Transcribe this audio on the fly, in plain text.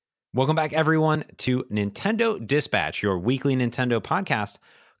Welcome back, everyone, to Nintendo Dispatch, your weekly Nintendo podcast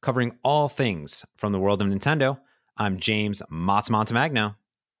covering all things from the world of Nintendo. I'm James Mats Montemagno.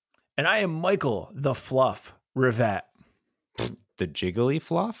 And I am Michael the Fluff Rivet. The Jiggly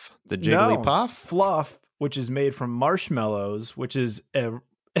Fluff? The Jiggly Puff? Fluff, which is made from marshmallows, which is a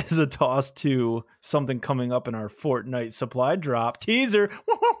toss to something coming up in our Fortnite supply drop teaser.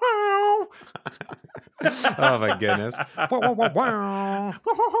 Oh my goodness.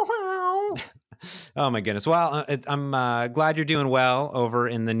 Oh my goodness. Well, I'm glad you're doing well over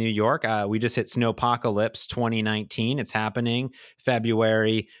in the New York. We just hit Snowpocalypse 2019. It's happening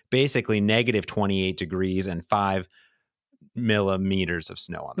February, basically negative 28 degrees and 5 millimeters of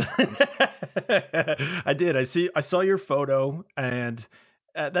snow on the ground. I did. I saw your photo, and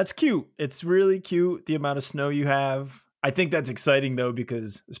that's cute. It's really cute, the amount of snow you have. I think that's exciting though,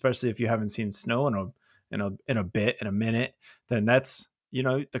 because especially if you haven't seen snow in a minute, then that's,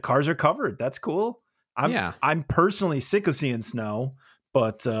 the cars are covered. That's cool. I'm personally sick of seeing snow,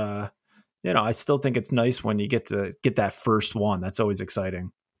 but I still think it's nice when you get to get that first one. That's always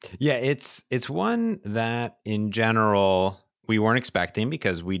exciting. Yeah, it's one that in general we weren't expecting,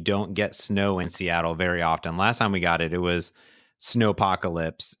 because we don't get snow in Seattle very often. Last time we got it, it was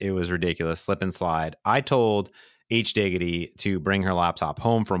Snowpocalypse. It was ridiculous, slip and slide. I told H Diggity to bring her laptop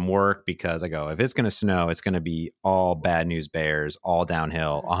home from work, because I go, if it's going to snow, it's going to be all bad news bears, all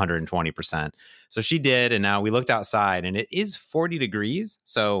downhill, 120%. So she did, and now we looked outside, and it is 40 degrees.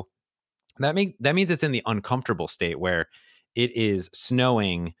 So that means it's in the uncomfortable state where it is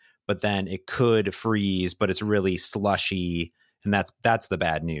snowing, but then it could freeze, but it's really slushy, and that's the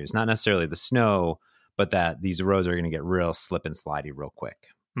bad news. Not necessarily the snow, but that these roads are going to get real slip and slidey real quick.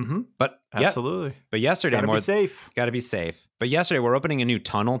 Mm-hmm. But absolutely. But yesterday, gotta be safe. But yesterday, we're opening a new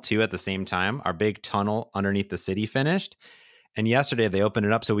tunnel too at the same time. Our big tunnel underneath the city finished, and yesterday they opened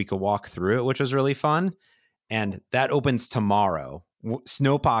it up so we could walk through it, which was really fun. And that opens tomorrow.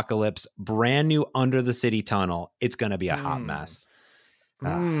 Snowpocalypse, brand new under the city tunnel. It's going to be a hot mess.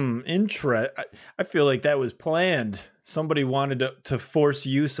 I feel like that was planned. Somebody wanted to force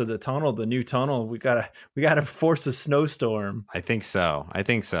use of the tunnel, the new tunnel. We gotta force a snowstorm. I think so.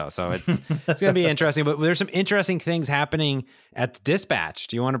 So it's gonna be interesting. But there's some interesting things happening at the Dispatch.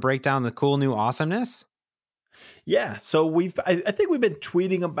 Do you want to break down the cool new awesomeness? Yeah. So I think we've been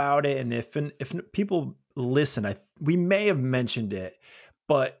tweeting about it, and if people listen, we may have mentioned it,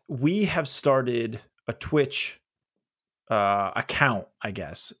 but we have started a Twitch account, I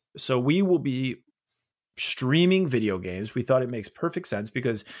guess. So we will be streaming video games. We thought it makes perfect sense,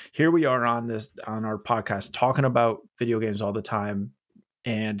 because here we are on our podcast talking about video games all the time,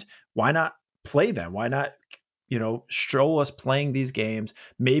 and why not play them? Why not, show us playing these games,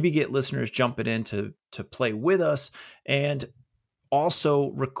 maybe get listeners jumping in to play with us, and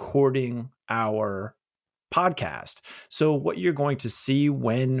also recording our podcast. So what you're going to see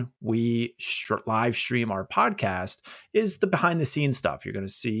when we live stream our podcast is the behind the scenes stuff. You're going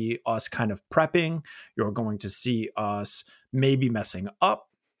to see us kind of prepping. You're going to see us maybe messing up.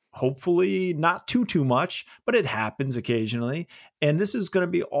 Hopefully not too much, but it happens occasionally. And this is going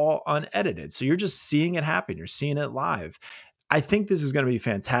to be all unedited. So you're just seeing it happen. You're seeing it live. I think this is going to be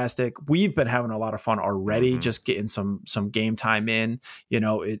fantastic. We've been having a lot of fun already, just getting some game time in.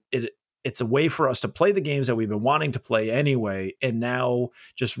 It's a way for us to play the games that we've been wanting to play anyway, and now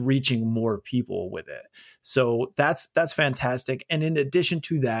just reaching more people with it. So that's fantastic. And in addition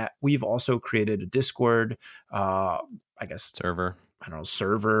to that, we've also created a Discord,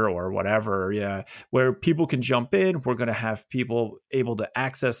 server or whatever. Yeah. Where people can jump in. We're going to have people able to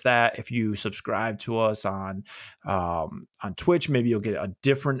access that. If you subscribe to us on Twitch, maybe you'll get a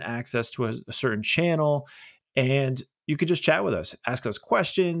different access to a certain channel, and you could just chat with us, ask us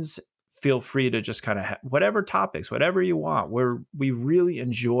questions. Feel free to just kind of whatever topics, whatever you want. We really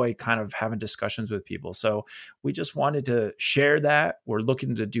enjoy kind of having discussions with people. So we just wanted to share that. We're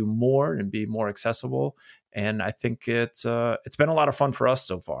looking to do more and be more accessible. And I think it's been a lot of fun for us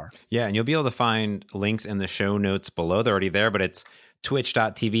so far. Yeah. And you'll be able to find links in the show notes below. They're already there, but it's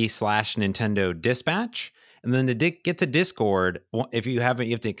twitch.tv/Nintendo Dispatch. And then to get to Discord, if you haven't,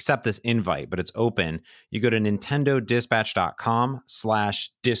 you have to accept this invite, but it's open. You go to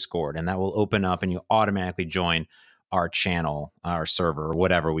nintendodispatch.com/Discord, and that will open up, and you automatically join our channel, our server, or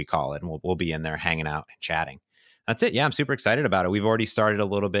whatever we call it. And we'll be in there hanging out and chatting. That's it. Yeah, I'm super excited about it. We've already started a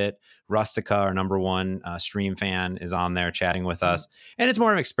little bit. Rustica, our number one stream fan, is on there chatting with us. And it's more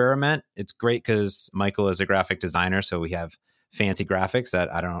of an experiment. It's great because Michael is a graphic designer, so we have fancy graphics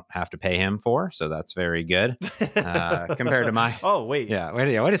that I don't have to pay him for. So that's very good compared to my. Oh wait, yeah.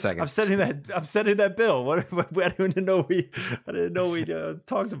 Wait a second. I'm setting that bill. I didn't know we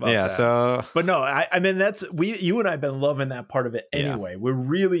talked about yeah. that. So, but no, I mean you and I have been loving that part of it anyway. Yeah. We're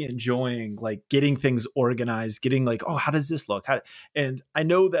really enjoying like getting things organized, getting like, oh, how does this look? And I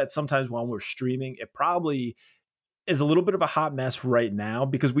know that sometimes when we're streaming, it probably is a little bit of a hot mess right now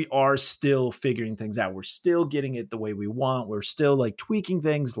because we are still figuring things out. We're still getting it the way we want. We're still like tweaking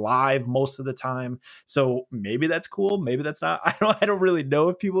things live most of the time. So maybe that's cool. Maybe that's not. I don't really know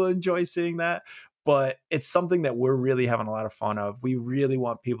if people enjoy seeing that, but it's something that we're really having a lot of fun of. We really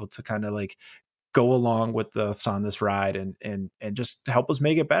want people to kind of like go along with us on this ride and just help us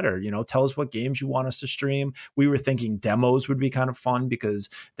make it better. You know, tell us what games you want us to stream. We were thinking demos would be kind of fun because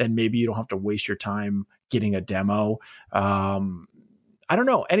then maybe you don't have to waste your time getting a demo. I don't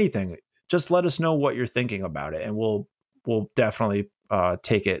know, anything. Just let us know what you're thinking about it, and we'll definitely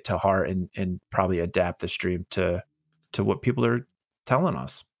take it to heart and probably adapt the stream to what people are telling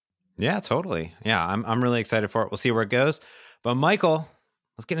us. Yeah, totally. Yeah, I'm really excited for it. We'll see where it goes. But Michael,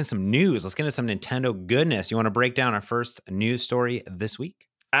 let's get into some news. Let's get into some Nintendo goodness. You want to break down our first news story this week?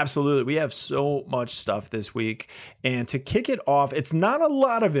 Absolutely. We have so much stuff this week. And to kick it off, it's not a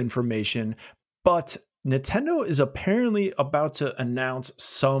lot of information, but Nintendo is apparently about to announce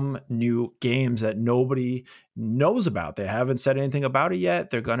some new games that nobody knows about. They haven't said anything about it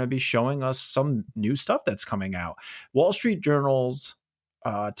yet. They're going to be showing us some new stuff that's coming out. Wall Street Journal's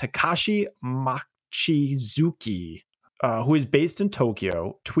Takashi Machizuki, who is based in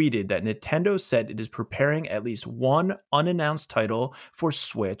Tokyo, tweeted that Nintendo said it is preparing at least one unannounced title for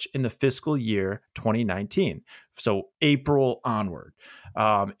Switch in the fiscal year 2019. So April onward.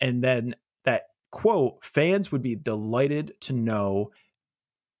 And then that quote, fans would be delighted to know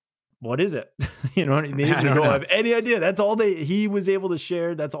what is it? You know what I mean? I don't have any idea. That's all he was able to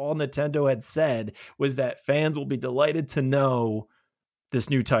share. That's all Nintendo had said, was that fans will be delighted to know this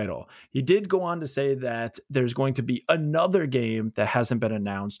new title. He did go on to say that there's going to be another game that hasn't been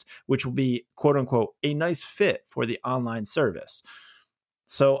announced, which will be, quote unquote, a nice fit for the online service.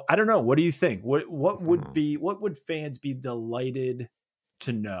 So I don't know. What do you think? What would fans be delighted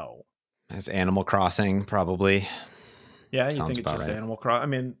to know? As Animal Crossing, probably. Yeah, you think it's just right. Animal Crossing? I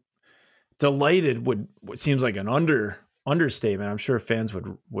mean, delighted would seems like an understatement. I'm sure fans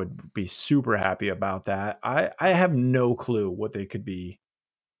would be super happy about that. I have no clue what they could be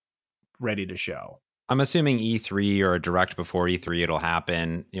ready to show. I'm assuming E3 or a direct before E3 it'll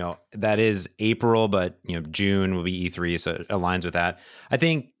happen. You know, that is April, but you know, June will be E3, so it aligns with that. I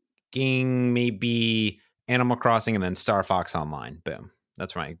think maybe Animal Crossing and then Star Fox Online. Boom.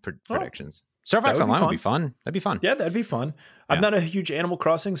 That's my predictions. Star Fox Online would be fun. That'd be fun. Yeah, that'd be fun. Yeah. I'm not a huge Animal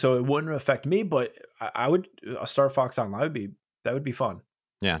Crossing, so it wouldn't affect me, but I would a Star Fox Online would be fun.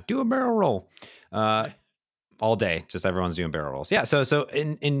 Yeah, do a barrel roll all day. Just everyone's doing barrel rolls. Yeah, so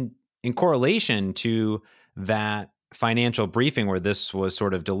in correlation to that financial briefing where this was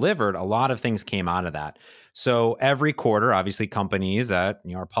sort of delivered, a lot of things came out of that. So every quarter, obviously, companies that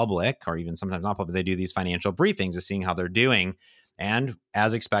are public or even sometimes not public, they do these financial briefings of seeing how they're doing. And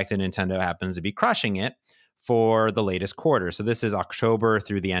as expected, Nintendo happens to be crushing it for the latest quarter. So this is October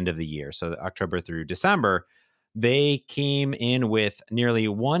through the end of the year. So October through December, they came in with nearly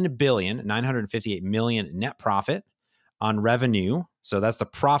 $1.958 billion net profit on revenue. So that's the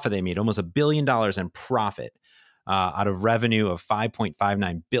profit they made, almost $1 billion in profit out of revenue of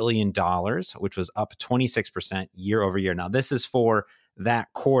 $5.59 billion, which was up 26% year over year. Now, this is for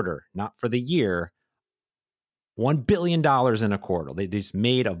that quarter, not for the year. $1 billion in a quarter. They just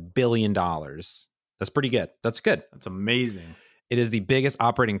made $1 billion. That's pretty good. That's good. That's amazing. It is the biggest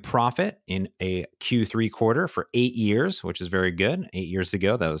operating profit in a Q3 quarter for 8 years, which is very good. 8 years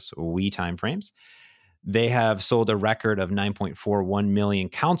ago, that was Wii timeframes. They have sold a record of 9.41 million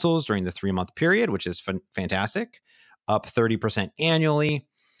consoles during the 3-month period, which is fantastic, up 30% annually.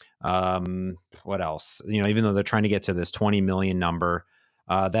 What else? Even though they're trying to get to this 20 million number,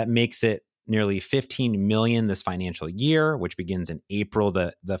 that makes it nearly 15 million this financial year, which begins in April.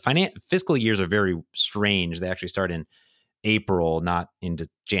 The fiscal years are very strange. They actually start in April, not into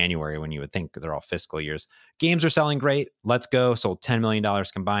January when you would think they're all fiscal years. Games are selling great. Let's Go sold $10 million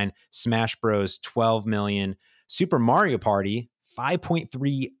combined. Smash Bros, 12 million. Super Mario Party,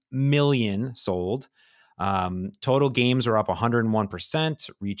 5.3 million sold. Total games are up 101%,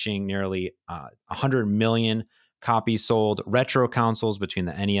 reaching nearly 100 million copies sold. Retro consoles between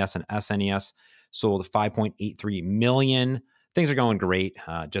the NES and SNES sold 5.83 million. Things are going great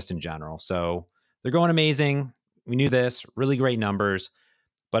just in general. So they're going amazing. We knew this, really great numbers.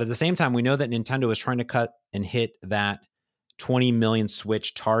 But at the same time, we know that Nintendo is trying to cut and hit that 20 million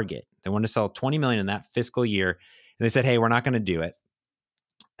Switch target. They wanted to sell 20 million in that fiscal year. And they said, hey, we're not going to do it.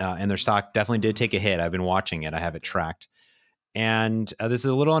 And their stock definitely did take a hit. I've been watching it. I have it tracked. And this is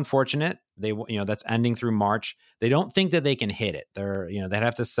a little unfortunate. That's ending through March. They don't think that they can hit it. They'd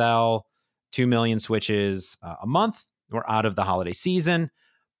have to sell 2 million Switches a month. We're out of the holiday season.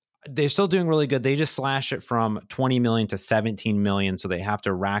 They're still doing really good. They just slashed it from 20 million to 17 million. So they have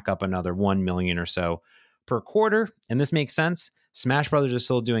to rack up another 1 million or so per quarter. And this makes sense. Smash Brothers is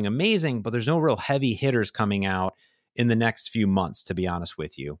still doing amazing, but there's no real heavy hitters coming out in the next few months, to be honest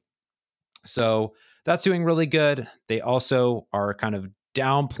with you. So that's doing really good. They also are kind of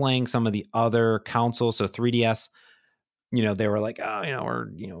downplaying some of the other consoles. So 3DS, they were like, we're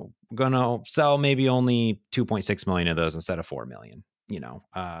going to sell maybe only 2.6 million of those instead of 4 million,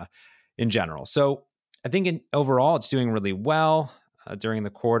 in general. So I think overall it's doing really well during the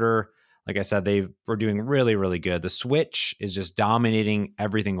quarter. Like I said, they were doing really, really good. The Switch is just dominating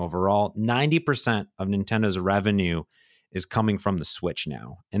everything overall. 90% of Nintendo's revenue is coming from the Switch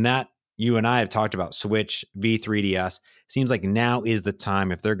now. And that, you and I have talked about Switch v 3DS. Seems like now is the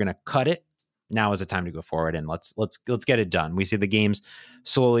time. If they're going to cut it, now is the time to go forward and let's get it done. We see the games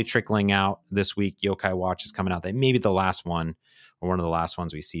slowly trickling out this week. Yokai Watch is coming out. That may be the last one or one of the last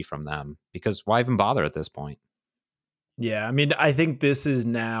ones we see from them, because why even bother at this point? Yeah, I mean, I think this is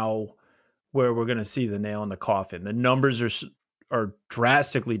now where we're going to see the nail in the coffin. The numbers are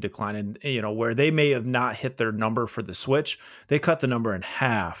drastically declining, where they may have not hit their number for the Switch. They cut the number in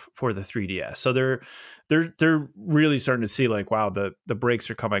half for the 3DS. So they're really starting to see like, wow, the brakes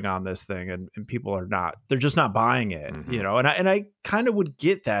are coming on this thing, and people they're just not buying it, and I kind of would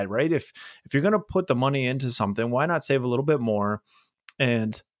get that, right? If you're going to put the money into something, why not save a little bit more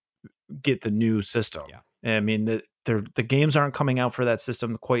and get the new system? Yeah. I mean, the games aren't coming out for that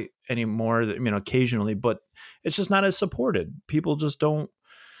system quite anymore, occasionally, but it's just not as supported. People just don't,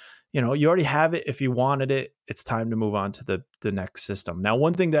 you already have it. If you wanted it, it's time to move on to the next system. Now,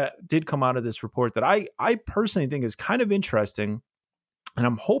 one thing that did come out of this report that I personally think is kind of interesting, and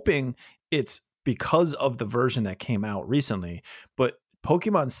I'm hoping it's because of the version that came out recently, but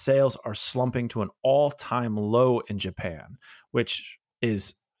Pokemon sales are slumping to an all-time low in Japan, which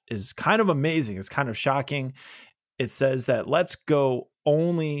is kind of amazing. It's kind of shocking. It says that Let's Go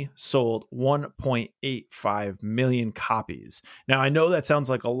only sold 1.85 million copies. Now, I know that sounds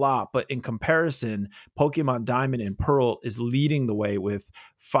like a lot, but in comparison, Pokemon Diamond and Pearl is leading the way with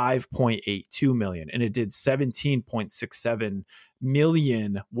 5.82 million, and it did 17.67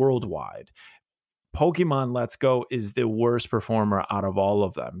 million worldwide. Pokemon Let's Go is the worst performer out of all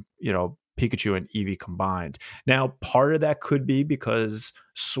of them, Pikachu and Eevee combined. Now, part of that could be because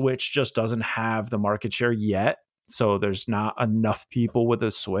Switch just doesn't have the market share yet. So there's not enough people with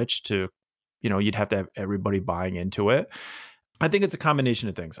a Switch to, you'd have to have everybody buying into it. I think it's a combination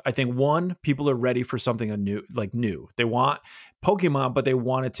of things. I think one, people are ready for something new. They want Pokemon, but they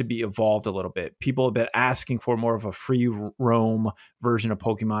want it to be evolved a little bit. People have been asking for more of a free roam version of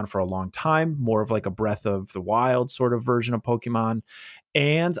Pokemon for a long time, more of like a Breath of the Wild sort of version of Pokemon.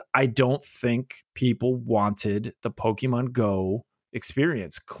 And I don't think people wanted the Pokemon Go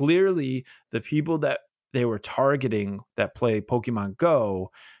experience. Clearly, the people that they were targeting that play Pokemon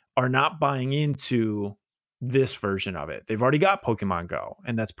Go are not buying into this version of it. They've already got Pokemon Go,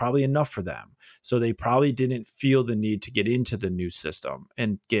 and that's probably enough for them. So they probably didn't feel the need to get into the new system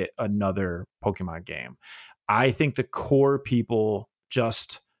and get another Pokemon game. I think the core people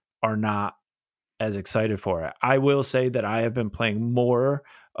just are not as excited for it. I will say that I have been playing more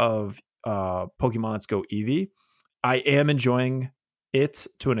of Pokemon Let's Go Eevee. I am enjoying it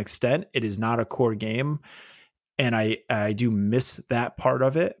to an extent. It is not a core game, and I do miss that part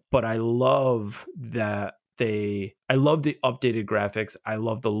of it, but I love that I love the updated graphics. I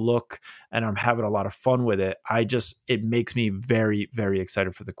love the look, and I'm having a lot of fun with it. It makes me very, very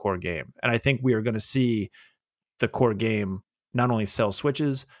excited for the core game. And I think we are going to see the core game not only sell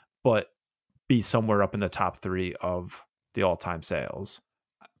Switches, but be somewhere up in the top 3 of the all-time sales.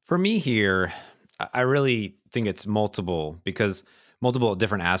 For me here, I really think it's multiple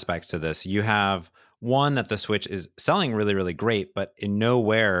different aspects to this. You have one, that the Switch is selling really, really great, but in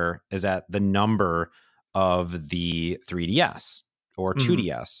nowhere is at the number of the 3DS or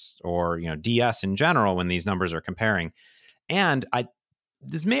 2DS or DS in general when these numbers are comparing. And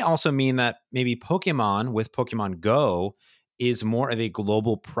this may also mean that maybe Pokemon with Pokemon Go is more of a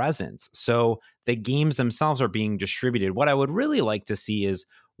global presence. So the games themselves are being distributed. What I would really like to see is,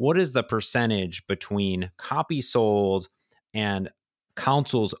 what is the percentage between copies sold and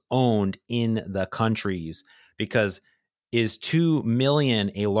consoles owned in the countries? Because is 2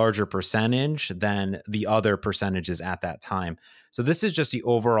 million a larger percentage than the other percentages at that time. So this is just the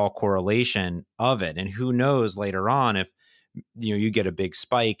overall correlation of it. And who knows later on if you get a big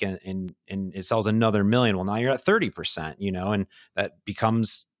spike and it sells another million. Well, now you're at 30%, and that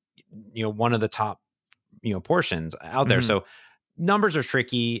becomes one of the top portions out there. So numbers are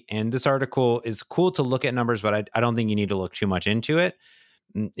tricky, and this article is cool to look at numbers, but I don't think you need to look too much into it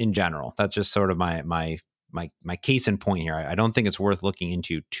in general. That's just sort of my case in point here. I don't think it's worth looking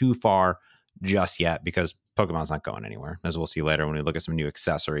into too far just yet because Pokemon's not going anywhere, as we'll see later when we look at some new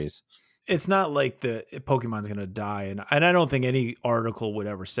accessories. It's not like the Pokemon's going to die. And I don't think any article would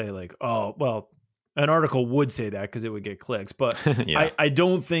ever say like, oh, well, an article would say that because it would get clicks. But yeah. I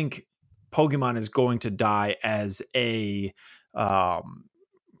don't think Pokemon is going to die as a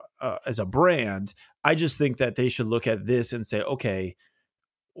brand. I just think that they should look at this and say, okay,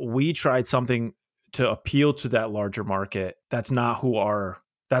 we tried something to appeal to that larger market. That's not who our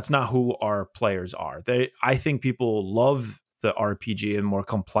players are. I think people love the RPG and more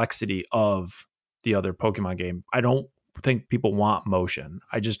complexity of the other Pokemon game. I don't think people want motion.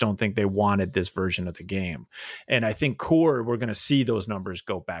 I just don't think they wanted this version of the game. And I think core, we're going to see those numbers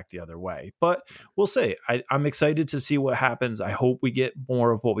go back the other way. But we'll see. I'm excited to see what happens. I hope we get more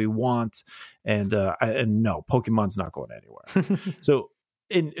of what we want. And no, Pokemon's not going anywhere. So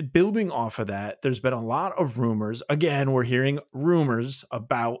in building off of that, there's been a lot of rumors. Again, we're hearing rumors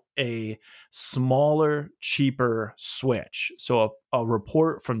about a smaller, cheaper Switch. So a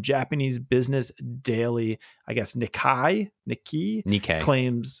report from Japanese business daily, I guess Nikkei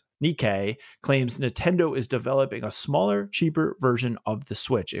claims Nintendo is developing a smaller, cheaper version of the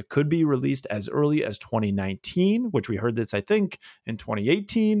Switch. It could be released as early as 2019, which we heard this, I think, in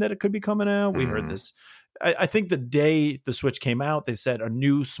 2018 that it could be coming out. We heard this. I think the day the Switch came out, they said a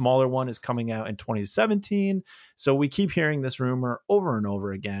new, smaller one is coming out in 2017. So we keep hearing this rumor over and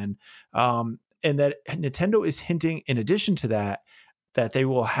over again. And that Nintendo is hinting, in addition to that they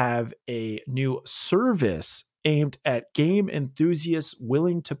will have a new service aimed at game enthusiasts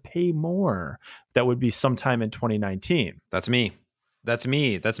willing to pay more. That would be sometime in 2019. That's me,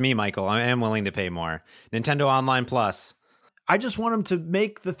 Michael. I am willing to pay more. Nintendo Online Plus. I just want them to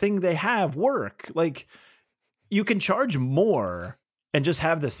make the thing they have work. Like, you can charge more and just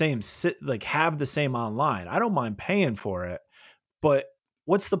have the same online. I don't mind paying for it, but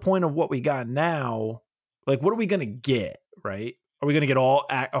what's the point of what we got now? Like, what are we going to get, right? Are we going to get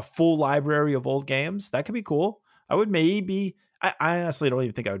a full library of old games? That could be cool. I honestly don't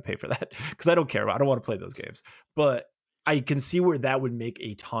even think I would pay for that because I don't care about, I don't want to play those games, but I can see where that would make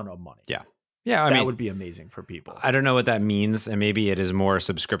a ton of money. Yeah. That would be amazing for people. I don't know what that means. And maybe it is more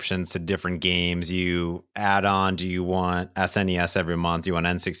subscriptions to different games. You add on, do you want SNES every month? Do you want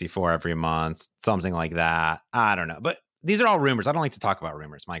N64 every month? Something like that. I don't know. But these are all rumors. I don't like to talk about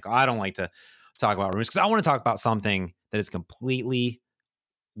rumors, Michael. I don't like to talk about rumors because I want to talk about something that is completely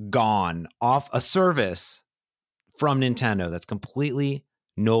gone off a service from Nintendo that's completely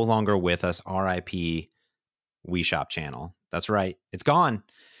no longer with us. RIP Wii Shop channel. That's right. It's gone.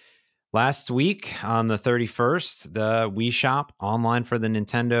 Last week on the 31st, the Wii Shop online for the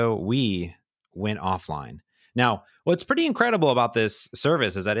Nintendo Wii went offline. Now, what's pretty incredible about this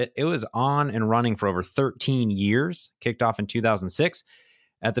service is that it was on and running for over 13 years, kicked off in 2006.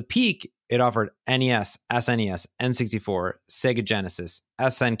 At the peak, it offered NES, SNES, N64, Sega Genesis,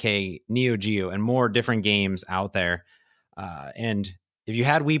 SNK, Neo Geo, and more different games out there. And if you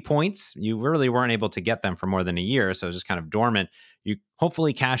had Wii points, you really weren't able to get them for more than a year, so it was just kind of dormant. You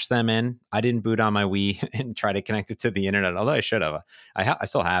hopefully cash them in. I didn't boot on my Wii and try to connect it to the internet, although I should have. I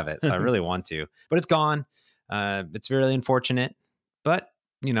still have it, so I really want to. But it's gone. It's really unfortunate. But,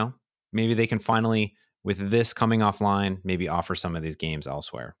 maybe they can finally, with this coming offline, maybe offer some of these games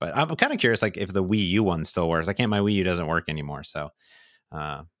elsewhere. But I'm kind of curious, like, if the Wii U one still works. My Wii U doesn't work anymore, so...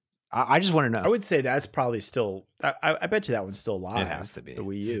 I just want to know. I would say that's probably still. I bet you that one's still live. It has to be the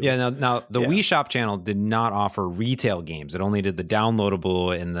Wii U. Yeah. Now the Wii Shop channel did not offer retail games. It only did the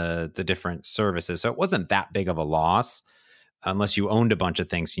downloadable and the different services. So it wasn't that big of a loss, unless you owned a bunch of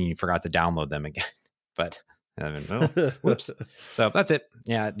things and you forgot to download them again. But whoops. So that's it.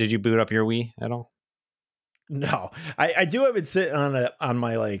 Yeah. Did you boot up your Wii at all? No, I do have it sitting on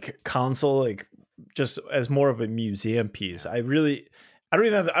my like console, like just as more of a museum piece. I don't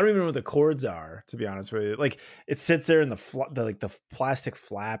even know what the cords are, to be honest with you. Like, it sits there and the plastic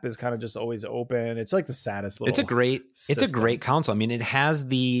flap is kind of just always open. It's like the saddest little. It's a great console. I mean, it has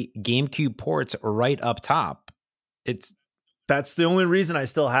the GameCube ports right up top. That's the only reason I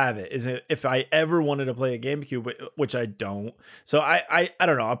still have it, is if I ever wanted to play a GameCube, which I don't. So I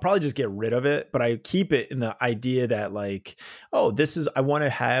don't know. I'll probably just get rid of it, but I keep it in the idea that like, oh, I want to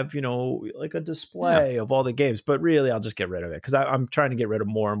have, like a display of all the games, but really I'll just get rid of it because I'm trying to get rid of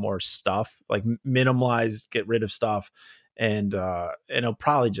more and more stuff, like minimize, get rid of stuff. And it'll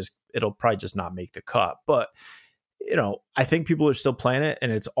probably just not make the cut. But, I think people are still playing it,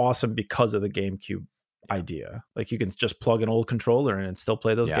 and it's awesome because of the GameCube idea. Like you can just plug an old controller in and still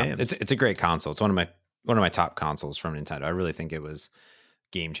play those games. It's a great console. It's one of my top consoles from Nintendo. I really think it was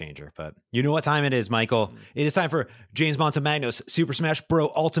game changer. But you know what time it is, Michael? It is time for James Montemagno's Super Smash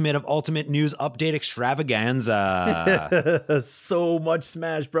Bros. Ultimate of Ultimate News Update Extravaganza. So much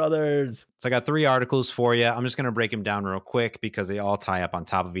Smash Brothers. So I got 3 articles for you. I'm just going to break them down real quick because they all tie up on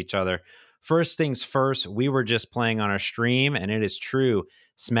top of each other. First things first, we were just playing on our stream, and it is true.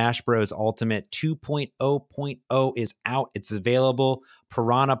 Smash Bros. Ultimate 2.0.0 is out. It's available.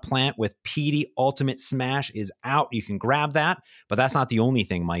 Piranha Plant with PD Ultimate Smash is out. You can grab that, but that's not the only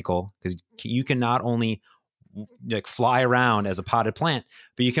thing, Michael, because you can not only like fly around as a potted plant,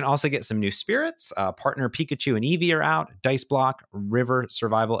 but you can also get some new spirits. Partner Pikachu and Eevee are out. Dice Block, River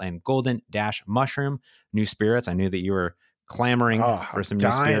Survival, and Golden Dash Mushroom. New spirits. I knew that you were clamoring for some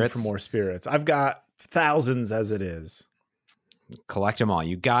new spirits. For more spirits. I've got thousands as it is. Collect them all.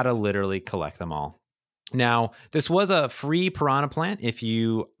 You gotta literally collect them all. Now, this was a free Piranha Plant. If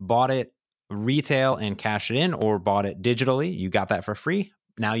you bought it retail and cashed it in, or bought it digitally, you got that for free.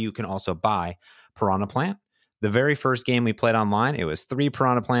 Now you can also buy Piranha Plant. The very first game we played online, it was 3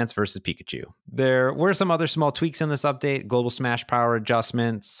 Piranha Plants versus Pikachu. There were some other small tweaks in this update, global smash power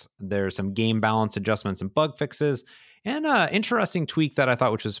adjustments. There's some game balance adjustments and bug fixes. And an interesting tweak that I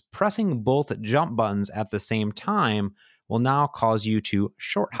thought, which was pressing both jump buttons at the same time, will now cause you to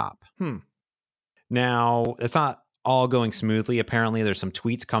short hop. Now, it's not all going smoothly. Apparently, there's some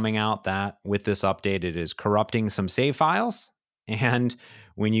tweets coming out that with this update, it is corrupting some save files. And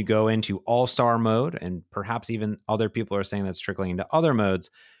when you go into all-star mode, and perhaps even other people are saying that's trickling into other modes,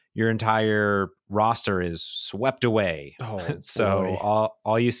 your entire roster is swept away. So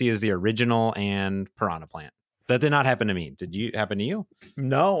all you see is the original and Piranha Plant. That did not happen to me. Did you happen to you?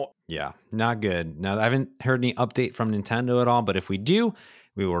 No. Yeah, not good. Now, I haven't heard any update from Nintendo at all, but if we do,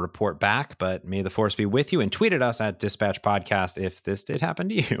 we will report back. But may the force be with you, and tweet at us at Dispatch Podcast if this did happen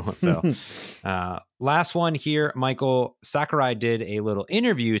to you. So last one here, Michael. Sakurai did a little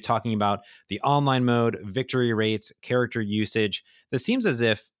interview talking about the online mode, victory rates, character usage. This seems as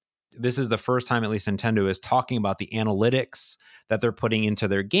if this is the first time, at least Nintendo is talking about the analytics that they're putting into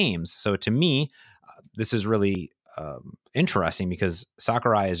their games. So to me, this is really interesting because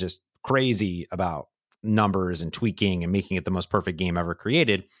Sakurai is just crazy about numbers and tweaking and making it the most perfect game ever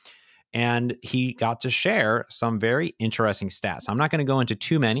created. And he got to share some very interesting stats. I'm not going to go into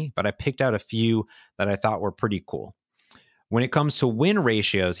too many, but I picked out a few that I thought were pretty cool. When it comes to win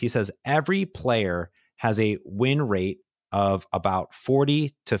ratios, he says every player has a win rate of about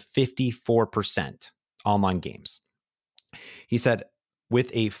 40 to 54% online games. He said with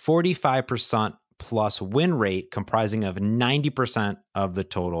a 45% plus win rate comprising of 90% of the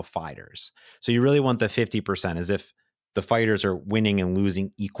total fighters. So you really want the 50% as if the fighters are winning and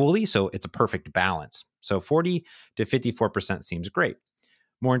losing equally. So it's a perfect balance. So 40 to 54% seems great.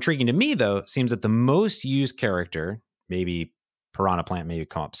 More intriguing to me, though, seems that the most used character, maybe Piranha Plant may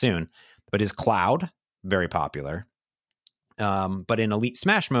come up soon, but is Cloud, very popular. But in Elite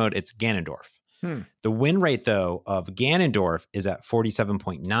Smash mode, it's Ganondorf. The win rate, though, of Ganondorf is at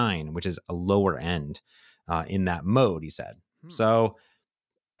 47.9, which is a lower end in that mode, he said. So,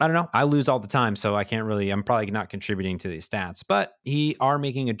 I don't know. I lose all the time, so I'm probably not contributing to these stats. But he are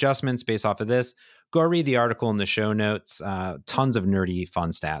making adjustments based off of this. Go read the article in the show notes. Tons of nerdy, fun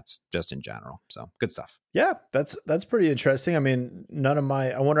stats just in general. So, good stuff. Yeah, that's pretty interesting. I mean,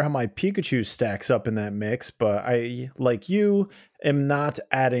 I wonder how my Pikachu stacks up in that mix, but I, like you, am not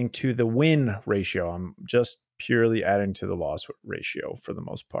adding to the win ratio. I'm just purely adding to the loss ratio for the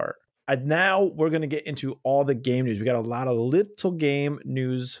most part. And now we're going to get into all the game news. We got a lot of little game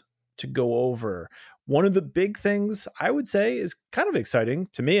news to go over. One of the big things I would say is kind of exciting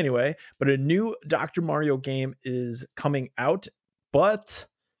to me anyway, but a new Dr. Mario game is coming out, but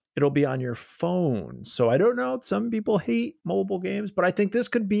it'll be on your phone. So I don't know. Some people hate mobile games, but I think this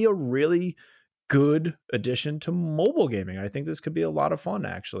could be a really good addition to mobile gaming. I think this could be a lot of fun,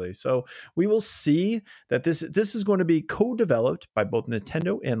 actually. So we will see that this is going to be co-developed by both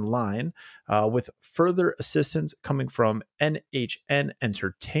Nintendo and Line, with further assistance coming from NHN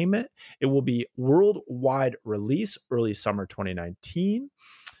Entertainment. It will be worldwide release early summer 2019.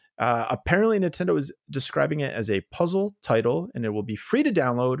 Apparently, Nintendo is describing it as a puzzle title, and it will be free to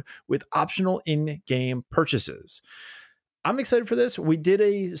download with optional in-game purchases. I'm excited for this. We did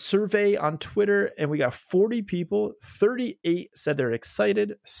a survey on Twitter and we got 40 people. 38 said they're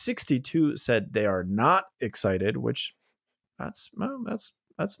excited. 62 said they are not excited, which that's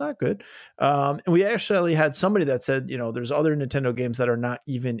not good. And we actually had somebody that said, there's other Nintendo games that are not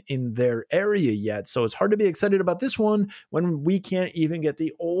even in their area yet. So it's hard to be excited about this one when we can't even get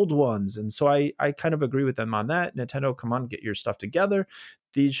the old ones. And so I kind of agree with them on that. Nintendo, come on, get your stuff together.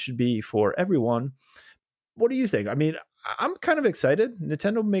 These should be for everyone. What do you think? I mean, I'm kind of excited.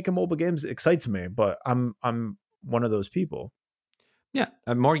 Nintendo making mobile games excites me, but I'm one of those people. Yeah,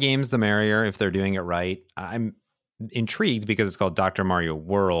 more games the merrier if they're doing it right. I'm intrigued because it's called Dr. Mario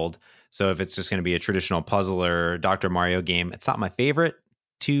World. So if it's just going to be a traditional puzzler Dr. Mario game, it's not my favorite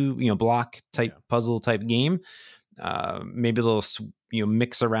block type puzzle type game. Maybe a little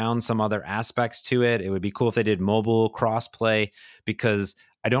mix around some other aspects to it. It would be cool if they did mobile crossplay, because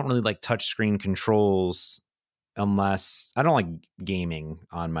I don't really like touchscreen controls unless I don't like gaming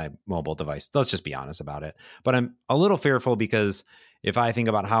on my mobile device. Let's just be honest about it. But I'm a little fearful because if I think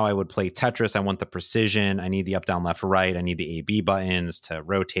about how I would play Tetris, I want the precision. I need the up, down, left, right. I need the A/B buttons to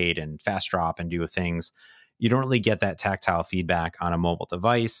rotate and fast drop and do things. You don't really get that tactile feedback on a mobile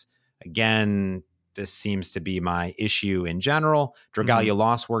device. Again, this seems to be my issue in general. Dragalia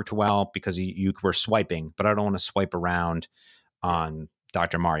Lost worked well because you were swiping, but I don't want to swipe around on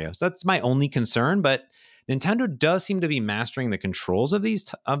Dr. Mario. So that's my only concern, but Nintendo does seem to be mastering the controls of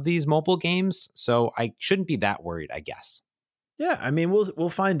these mobile games, so I shouldn't be that worried, I guess. Yeah, I mean, we'll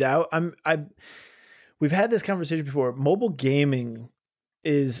find out. We've had this conversation before. Mobile gaming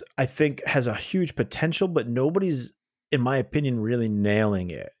I think has a huge potential, but nobody's, in my opinion, really nailing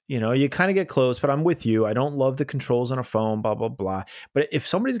it. You kind of get close, but I'm with you. I don't love the controls on a phone, blah, blah, blah. But if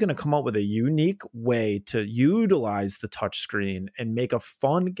somebody's going to come up with a unique way to utilize the touchscreen and make a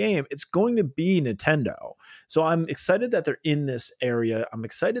fun game, it's going to be Nintendo. So I'm excited that they're in this area. I'm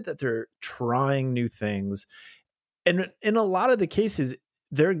excited that they're trying new things. And in a lot of the cases,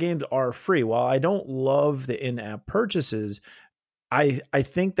 their games are free. While I don't love the in-app purchases, I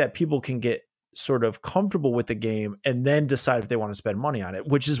think that people can get sort of comfortable with the game and then decide if they want to spend money on it,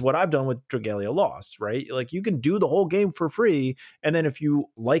 which is what I've done with Dragalia Lost, right? Like, you can do the whole game for free, and then if you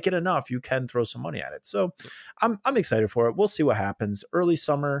like it enough, you can throw some money at it. So I'm excited for it. We'll see what happens. Early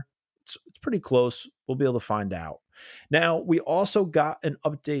summer, it's pretty close. We'll be able to find out. Now, we also got an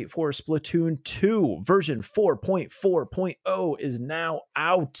update for Splatoon 2. Version 4.4.0 is now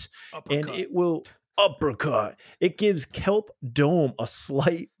out. And it will... Uppercut. It gives Kelp Dome a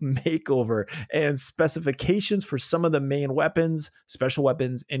slight makeover, and specifications for some of the main weapons, special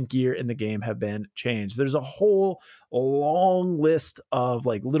weapons, and gear in the game have been changed. There's a whole long list of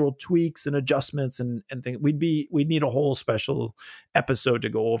like little tweaks and adjustments and things. We'd need a whole special episode to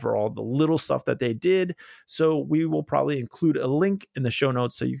go over all the little stuff that they did. So we will probably include a link in the show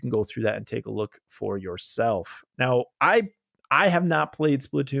notes so you can go through that and take a look for yourself. Now, I have not played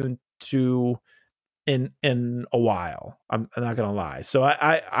Splatoon 2 in a while. I'm not gonna lie. So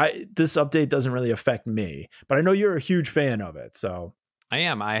I this update doesn't really affect me, but I know you're a huge fan of it. So I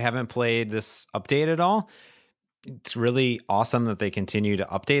am. I haven't played this update at all. It's really awesome that they continue to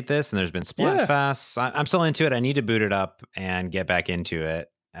update this, and there's been Splatfests. I'm still into it. I need to boot it up and get back into it.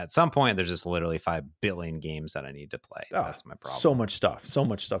 At some point, there's just literally 5 billion games that I need to play. That's my problem. So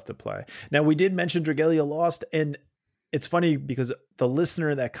much stuff to play. Now, we did mention Dragalia Lost, and it's funny because the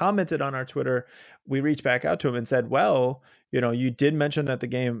listener that commented on our Twitter, we reached back out to him and said, well, you did mention that the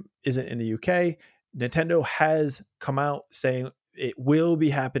game isn't in the UK. Nintendo has come out saying it will be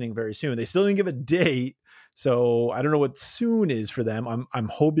happening very soon. They still didn't give a date, so I don't know what soon is for them. I'm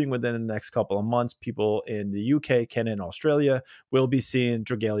hoping within the next couple of months, people in the UK, Canada, and Australia will be seeing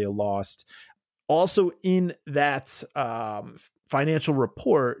Dragalia Lost. Also in that financial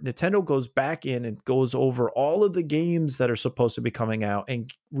report, Nintendo goes back in and goes over all of the games that are supposed to be coming out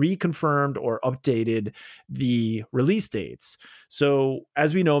and reconfirmed or updated the release dates. So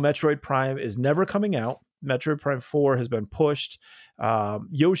as we know, Metroid Prime is never coming out. Metroid Prime 4 has been pushed.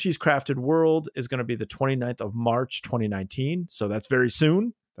 Yoshi's Crafted World is going to be the 29th of March, 2019. So that's very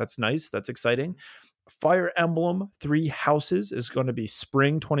soon. That's nice. That's exciting. Fire Emblem 3 Houses is going to be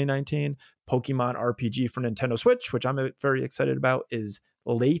spring 2019. Pokemon RPG for Nintendo Switch, which I'm very excited about, is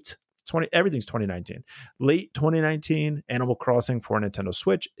everything's 2019. Late 2019. Animal Crossing for Nintendo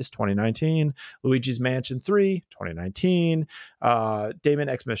Switch is 2019. Luigi's Mansion 3, 2019. Daemon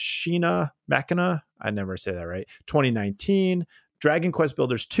X Machina, I never say that right, 2019. Dragon Quest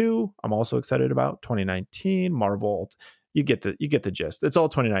Builders 2, I'm also excited about, 2019. Marvel you get the gist. It's all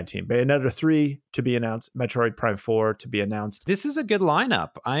 2019. Bayonetta 3 to be announced, Metroid Prime 4 to be announced. This is a good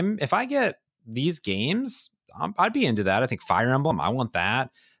lineup. If I get these games, I'd be into that. I think Fire Emblem, I want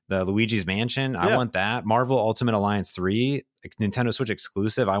that. The Luigi's Mansion, I want that. Marvel Ultimate Alliance 3, Nintendo Switch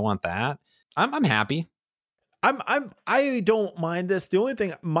exclusive, I want that. I'm happy. I don't mind this. The only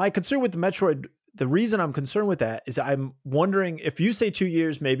thing, my concern with the Metroid, the reason I'm concerned with that is I'm wondering if you say 2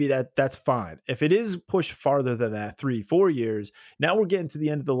 years, maybe that's fine. If it is pushed farther than that, 3-4 years, now we're getting to the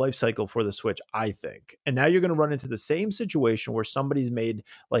end of the life cycle for the Switch, I think. And now you're going to run into the same situation where somebody's made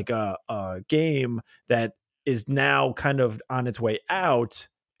like a game that is now kind of on its way out.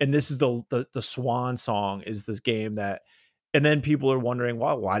 And this is the swan song is this game that, and then people are wondering,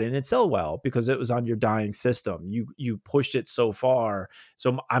 well, why didn't it sell well? Because it was on your dying system. You pushed it so far.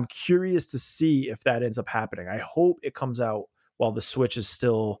 So I'm curious to see if that ends up happening. I hope it comes out while the Switch is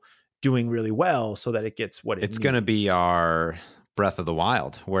still doing really well so that it gets what it's going to be our Breath of the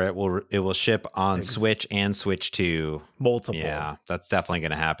Wild, where it will ship on Switch and Switch 2. Multiple. Yeah, that's definitely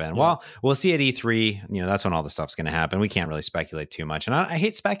going to happen. Yeah. Well, we'll see at E3. That's when all the stuff's going to happen. We can't really speculate too much. And I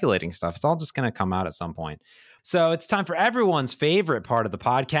hate speculating stuff. It's all just going to come out at some point. So it's time for everyone's favorite part of the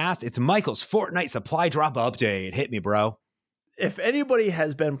podcast. It's Michael's Fortnite supply drop update. Hit me, bro. If anybody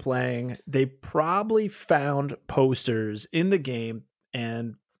has been playing, they probably found posters in the game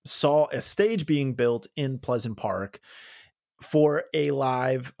and saw a stage being built in Pleasant Park for a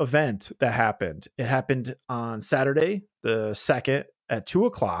live event that happened. It happened on Saturday, the 2nd at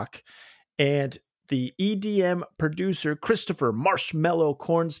 2:00. And the EDM producer, Christopher Marshmello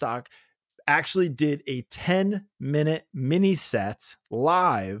Cornstalk, actually did a 10-minute mini set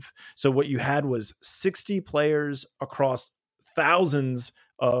live. So what you had was 60 players across thousands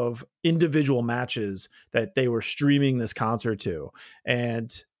of individual matches that they were streaming this concert to.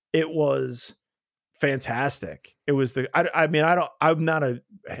 And it was fantastic. It was I'm not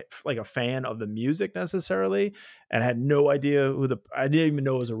a fan of the music necessarily, and had no idea I didn't even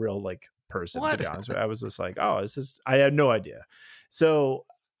know it was a real person. What? To be honest with you. I was just like, I had no idea. So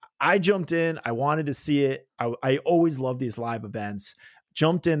I jumped in. I wanted to see it. I always love these live events.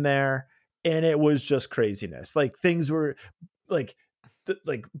 Jumped in there, and it was just craziness. Like things were like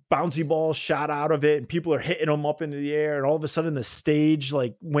bouncy balls shot out of it, and people are hitting them up into the air. And all of a sudden, the stage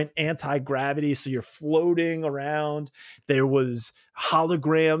went anti-gravity, so you're floating around. There was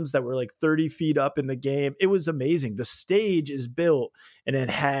holograms that were 30 feet up in the game. It was amazing. The stage is built, and it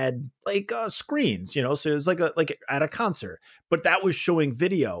had screens, so it was like at a concert, but that was showing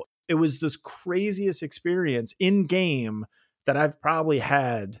video. It was this craziest experience in game that I've probably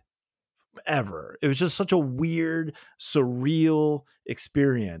had ever. It was just such a weird, surreal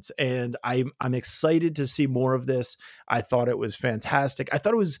experience, and I'm excited to see more of this. I thought it was fantastic. I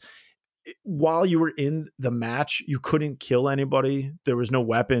thought it was, while you were in the match, you couldn't kill anybody. There was no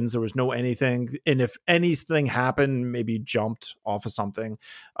weapons. There was no anything. And if anything happened, maybe jumped off of something,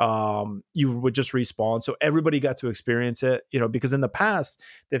 you would just respawn. So everybody got to experience it, because in the past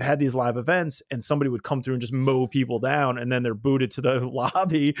they've had these live events and somebody would come through and just mow people down, and then they're booted to the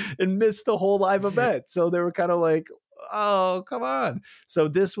lobby and miss the whole live event. So they were kind of like, oh, come on. So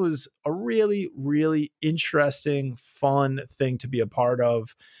this was a really, really interesting, fun thing to be a part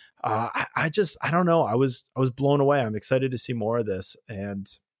of. I don't know. I was blown away. I'm excited to see more of this. And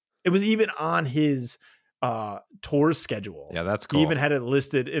it was even on his tour schedule. Yeah, that's cool. He even had it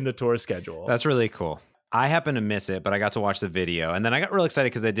listed in the tour schedule. That's really cool. I happened to miss it, but I got to watch the video. And then I got really excited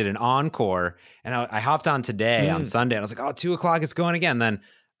because they did an encore. And I hopped on today on Sunday. And I was like, 2:00, it's going again. And then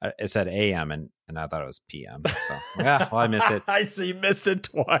it said AM, and I thought it was PM. So, yeah, well, I missed it. I see, you missed it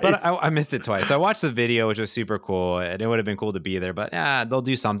twice. But I missed it twice. So I watched the video, which was super cool. And it would have been cool to be there. But they'll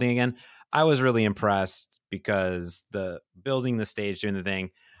do something again. I was really impressed because the building the stage, doing the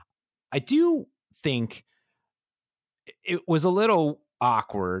thing. I do think it was a little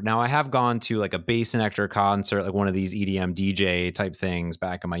awkward. Now, I have gone to a Bass and Nectar concert, one of these EDM DJ type things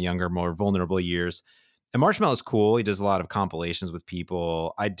back in my younger, more vulnerable years. And Marshmello is cool. He does a lot of compilations with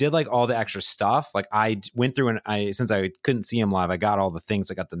people. I did all the extra stuff. I went through and since I couldn't see him live, I got all the things.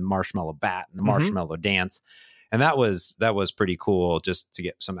 I got the Marshmello bat and the Marshmello dance. And that was pretty cool, just to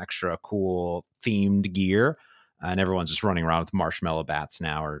get some extra cool themed gear. And everyone's just running around with Marshmello bats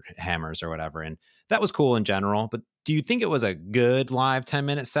now, or hammers or whatever. And that was cool in general. But do you think it was a good live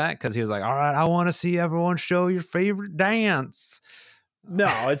 10-minute set? Because he was like, all right, I want to see everyone show your favorite dance.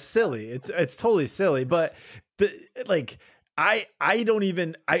 No, it's silly. It's totally silly. But I don't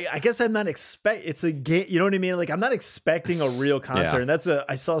even, I guess I'm not it's a game. You know what I mean? I'm not expecting a real concert. Yeah. And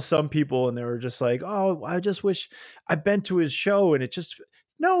I saw some people and they were just like, oh, I just wish I've been to his show. And it just,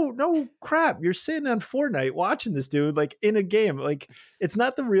 no crap. You're sitting on Fortnite watching this dude like in a game. Like it's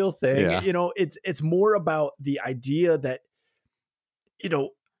not the real thing. Yeah. It's more about the idea that,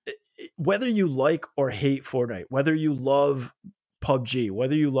 whether you like or hate Fortnite, whether you love PUBG,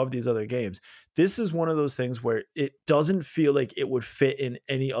 whether you love these other games, this is one of those things where it doesn't feel like it would fit in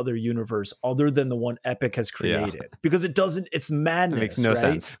any other universe other than the one Epic has created, because it doesn't, it's madness. It makes no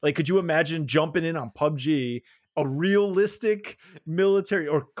sense. Like, could you imagine jumping in on PUBG, a realistic military,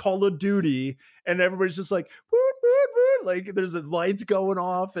 or Call of Duty, and everybody's just like, woot, woot, woot, like there's lights going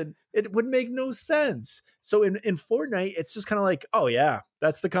off, and it would make no sense. So in Fortnite, it's just kind of like, oh yeah,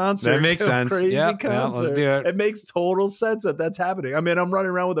 that's the concert. That makes sense. Crazy concert. Yeah, let's do it. It makes total sense that that's happening. I mean, I'm running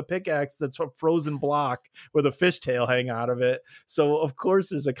around with a pickaxe that's a frozen block with a fishtail hanging out of it. So of course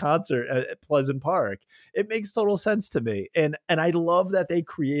there's a concert at Pleasant Park. It makes total sense to me. And I love that they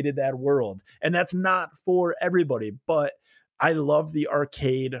created that world. And that's not for everybody, but I love the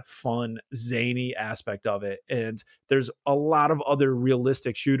arcade, fun, zany aspect of it. And there's a lot of other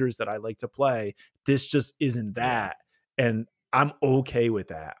realistic shooters that I like to play. This just isn't that. And I'm okay with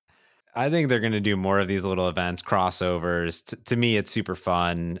that. I think they're going to do more of these little events, crossovers. To me, it's super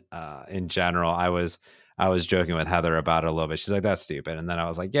fun. In general, I was joking with Heather about it a little bit. She's like, "That's stupid," and then I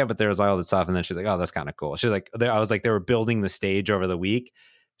was like, "Yeah, but there's all this stuff." And then she's like, "Oh, that's kind of cool." She's like, I was like, "They were building the stage over the week."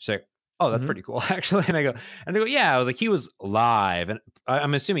 She's like, "Oh, that's pretty cool, actually." And I go, "Yeah." I was like, "He was live," and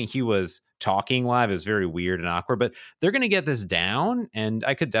I'm assuming he was talking live. It was very weird and awkward, but they're going to get this down, and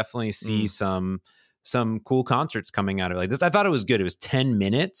I could definitely see some cool concerts coming out of it like this. I thought it was good. It was 10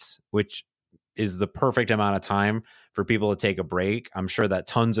 minutes, which is the perfect amount of time for people to take a break. I'm sure that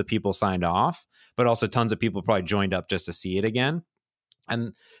tons of people signed off, but also tons of people probably joined up just to see it again.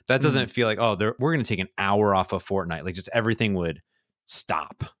 And that doesn't feel like, oh, we're going to take an hour off of Fortnite. Like just everything would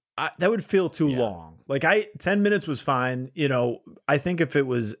stop. That would feel too long. Like 10 minutes was fine. I think if it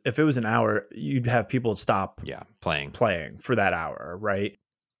was an hour, you'd have people stop playing for that hour. Right.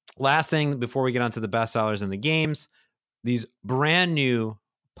 Last thing before we get on to the best sellers in the games, these brand new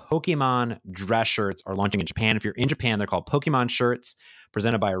Pokemon dress shirts are launching in Japan. If you're in Japan, they're called Pokemon shirts,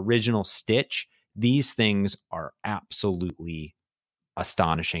 presented by Original Stitch. These things are absolutely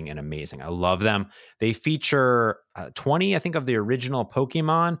astonishing and amazing. I love them. They feature 20, I think, of the original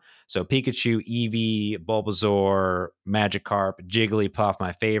Pokemon. So Pikachu, Eevee, Bulbasaur, Magikarp, Jigglypuff,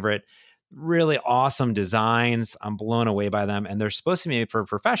 my favorite. Really awesome designs. I'm blown away by them. And they're supposed to be made for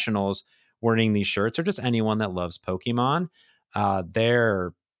professionals wearing these shirts, or just anyone that loves Pokemon.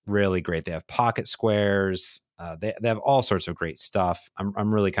 They're really great. They have pocket squares. They have all sorts of great stuff.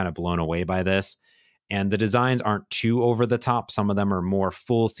 I'm really kind of blown away by this. And the designs aren't too over the top. Some of them are more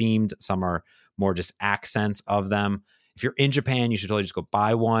full themed. Some are more just accents of them. If you're in Japan, you should totally just go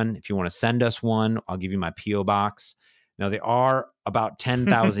buy one. If you want to send us one, I'll give you my P.O. box. Now, they are about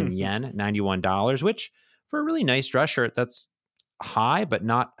 10,000 yen, $91, which for a really nice dress shirt, that's high, but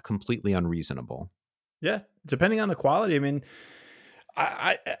not completely unreasonable. Yeah, depending on the quality. I mean,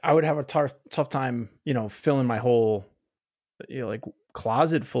 I would have a tough time, filling my whole, like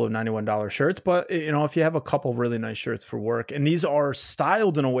closet full of $91 shirts. But, if you have a couple really nice shirts for work, and these are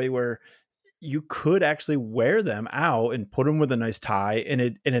styled in a way where you could actually wear them out and put them with a nice tie,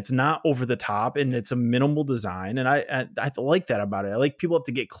 and it's not over the top, and it's a minimal design. And I like that about it. I like people have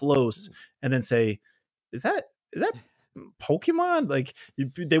to get close and then say, is that Pokemon? Like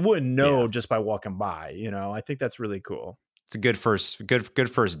they wouldn't know just by walking by, I think that's really cool. It's a good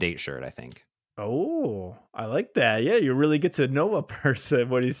first date shirt, I think. Oh, I like that. Yeah, you really get to know a person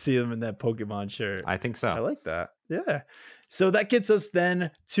when you see them in that Pokemon shirt. I think so. I like that. Yeah. So that gets us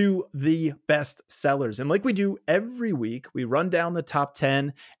then to the best sellers. And like we do every week, we run down the top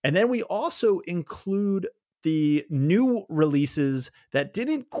 10, and then we also include the new releases that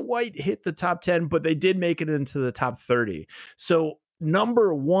didn't quite hit the top 10, but they did make it into the top 30. So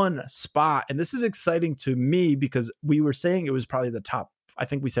number one spot, and this is exciting to me because we were saying it was probably the top, I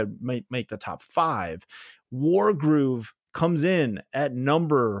think we said might make the top 5. Wargroove comes in at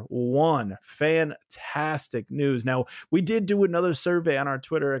number 1. Fantastic news. Now, we did do another survey on our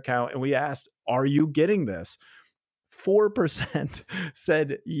Twitter account, and we asked, are you getting this? 4%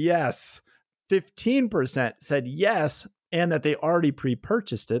 said yes. 15% said yes, and that they already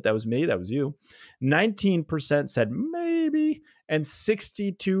pre-purchased it. That was me. That was you. 19% said maybe, and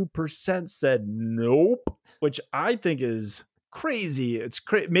 62% said nope, which I think is crazy. It's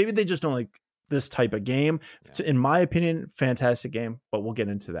maybe they just don't like this type of game. In my opinion, fantastic game, but we'll get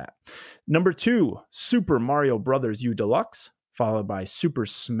into that. Number 2, Super Mario Brothers U Deluxe, followed by Super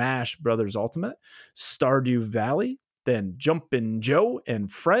Smash Brothers Ultimate, Stardew Valley, then Jumpin' Joe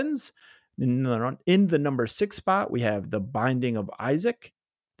and Friends. In the number 6 spot, we have The Binding of Isaac,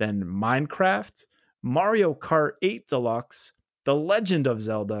 then Minecraft, Mario Kart 8 Deluxe, The Legend of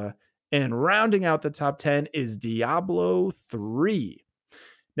Zelda, and rounding out the top 10 is Diablo 3.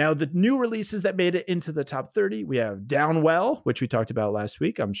 Now, the new releases that made it into the top 30, we have Downwell, which we talked about last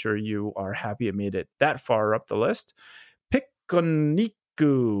week. I'm sure you are happy it made it that far up the list.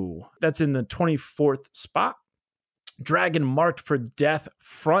 Pikuniku, that's in the 24th spot. Dragon Marked for Death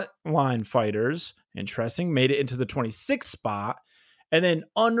Frontline Fighters, interesting, made it into the 26th spot. And then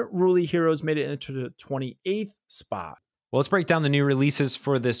Unruly Heroes made it into the 28th spot. Well, let's break down the new releases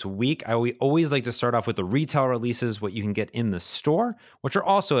for this week. We always like to start off with the retail releases, what you can get in the store, which are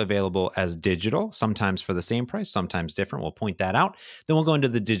also available as digital, sometimes for the same price, sometimes different. We'll point that out. Then we'll go into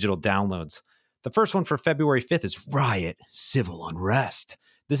the digital downloads. The first one for February 5th is Riot Civil Unrest.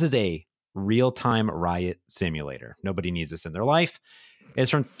 This is a real-time riot simulator. Nobody needs this in their life.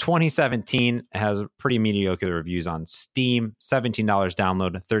 It's from 2017. It has pretty mediocre reviews on Steam. $17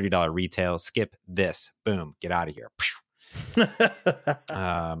 download, $30 retail. Skip this. Boom. Get out of here.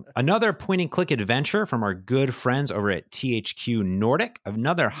 Another point-and-click adventure from our good friends over at THQ Nordic.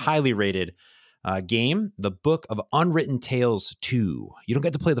 Another highly rated game, The Book of Unwritten Tales 2. You don't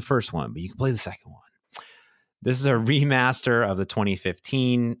get to play the first one, but you can play the second one. This is a remaster of the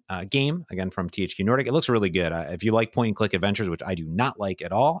 2015 game, again from THQ Nordic. It looks really good. If you like point-and-click adventures, which I do not like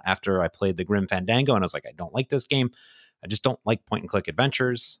at all, after I played the Grim Fandango, and I was like, I don't like this game. I just don't like point-and-click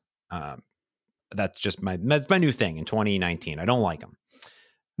adventures. That's just my new thing in 2019. I don't like them.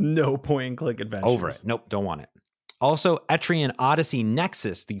 No point-and-click adventures. Over it. Nope, don't want it. Also, Etrian Odyssey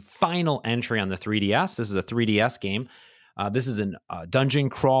Nexus, the final entry on the 3DS. This is a 3DS game. This is a dungeon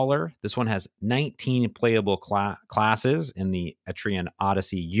crawler. This one has 19 playable classes in the Etrian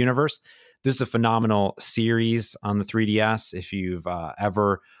Odyssey universe. This is a phenomenal series on the 3DS. If you've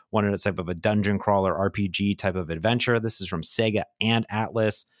ever wanted a type of a dungeon crawler RPG type of adventure, this is from Sega and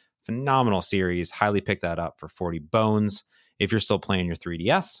Atlas. Phenomenal series. Highly pick that up for 40 bones if you're still playing your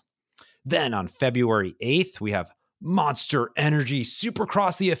 3DS. Then on February 8th, we have Monster Energy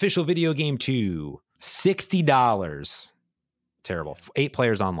Supercross, the official video game 2. $60. Terrible. 8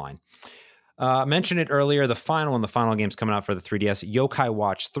 players online. Mentioned it earlier, the final game's coming out for the 3DS, Yokai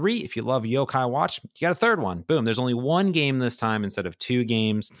Watch 3. If you love Yokai Watch, you got a third one. Boom. There's only one game this time instead of 2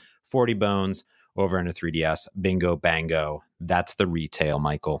 games, 40 bones over in a 3DS. Bingo, bango. That's the retail,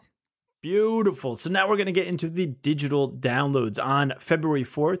 Michael. Beautiful. So now we're going to get into the digital downloads. On February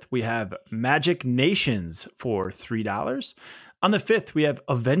 4th, we have Magic Nations for $3. On the 5th, we have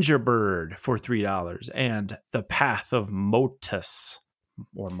Avenger Bird for $3 and The Path of Motus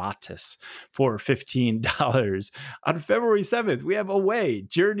for $15. On February 7th, we have Away,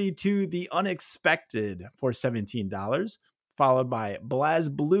 Journey to the Unexpected for $17. Followed by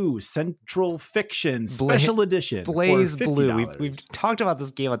BlazBlue Central Fiction Special Edition. BlazBlue. We've talked about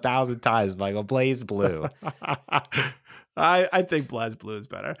this game 1,000 times, Michael. BlazBlue. I think BlazBlue is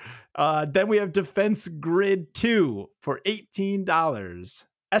better. Then we have Defense Grid 2 for $18.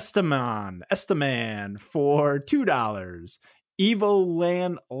 Estaman for $2.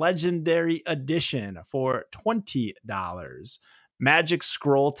 Evoland Legendary Edition for $20. Magic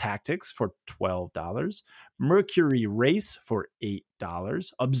Scroll Tactics for $12. Mercury Race for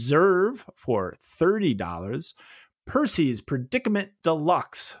 $8. Observe for $30. Percy's Predicament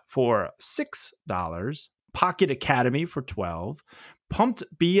Deluxe for $6. Pocket Academy for $12. Pumped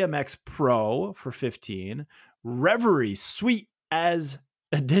BMX Pro for $15. Reverie Sweet as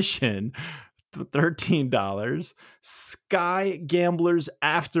Edition $13. Sky Gamblers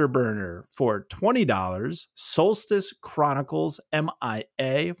Afterburner for $20. Solstice Chronicles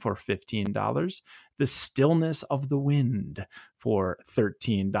MIA for $15. The Stillness of the Wind for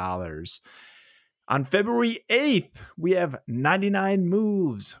 $13. On February 8th, we have 99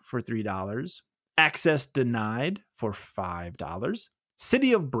 Moves for $3. Access Denied for $5.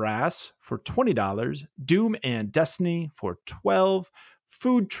 City of Brass for $20. Doom and Destiny for $12.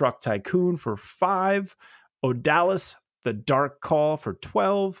 Food Truck Tycoon for $5. Odalis The Dark Call for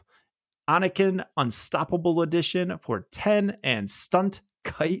 $12. Anakin Unstoppable Edition for $10. And Stunt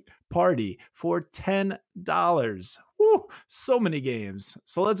Kite Party for $10. Woo, so many games.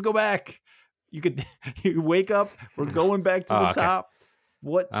 So let's go back. You wake up, we're going back to the top.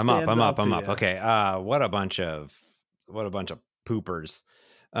 What stands I'm up. you? Okay. What a bunch of poopers.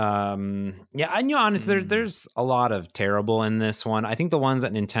 I knew honestly there's a lot of terrible in this one. I think the ones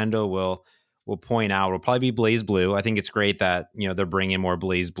that Nintendo will point out will probably be BlazBlue. I think it's great that they're bringing more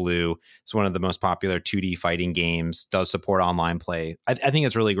BlazBlue. It's one of the most popular 2D fighting games. Does support online play. I think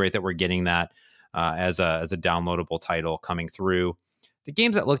it's really great that we're getting that as a downloadable title coming through. The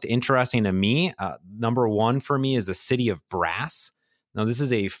games that looked interesting to me, number one for me is the City of Brass. Now, this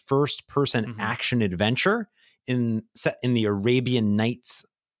is a first-person action adventure set in the Arabian Nights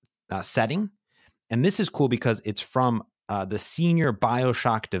setting. And this is cool because it's from the senior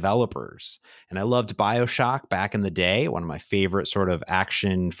BioShock developers. And I loved BioShock back in the day, one of my favorite sort of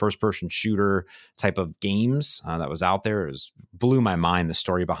action first-person shooter type of games that was out there. It blew my mind, the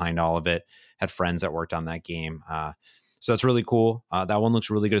story behind all of it. Had friends that worked on that game. So that's really cool. That one looks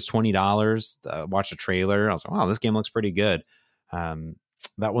really good. It's $20. Watched the trailer. I was like, wow, this game looks pretty good.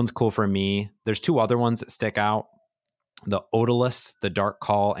 That one's cool for me. There's two other ones that stick out. The Odalus, The Dark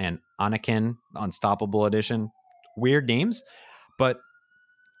Call, and Anakin Unstoppable Edition. Weird names, but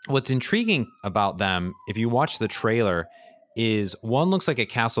what's intriguing about them, if you watch the trailer, is one looks like a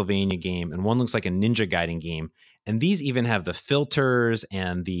Castlevania game and one looks like a Ninja Gaiden game. And these even have the filters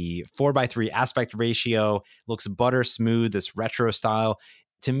and the 4:3 aspect ratio. Looks butter smooth, this retro style.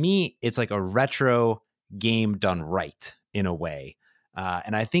 To me, it's like a retro game done right in a way.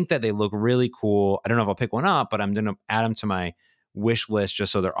 And I think that they look really cool. I don't know if I'll pick one up, but I'm going to add them to my wish list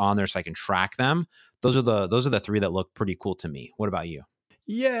just so they're on there so I can track them. Those are the three that look pretty cool to me. What about you?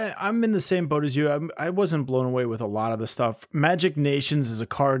 Yeah, I'm in the same boat as you. I wasn't blown away with a lot of the stuff. Magic Nations is a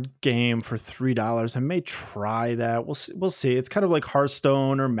card game for $3. I may try that. We'll see. It's kind of like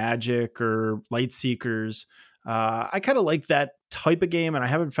Hearthstone or Magic or Lightseekers. I kind of like that type of game, and I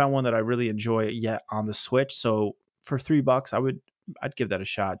haven't found one that I really enjoy yet on the Switch. So for $3, I'd give that a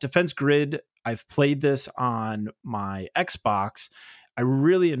shot. Defense Grid, I've played this on my Xbox. I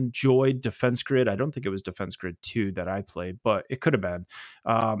really enjoyed Defense Grid. I don't think it was Defense Grid 2 that I played, but it could have been.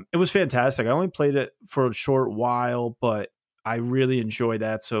 It was fantastic. I only played it for a short while, but I really enjoyed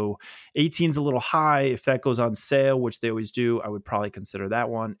that. So 18's a little high. If that goes on sale, which they always do, I would probably consider that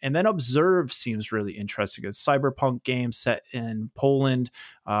one. And then Observe seems really interesting. It's a cyberpunk game set in Poland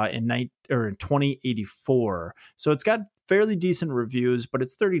in 2084. So it's got fairly decent reviews, but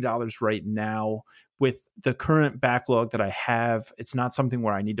it's $30 right now. With the current backlog that I have, it's not something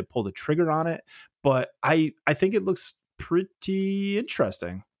where I need to pull the trigger on it, but I think it looks pretty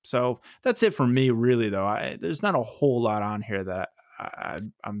interesting. So that's it for me, really, though. There's not a whole lot on here that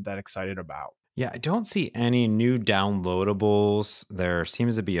I'm that excited about. Yeah, I don't see any new downloadables. There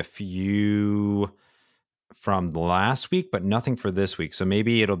seems to be a few from last week, but nothing for this week. So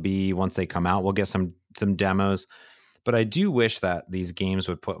maybe it'll be once they come out, we'll get some demos. But I do wish that these games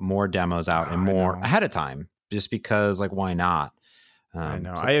would put more demos out and more ahead of time, just because, like, why not? I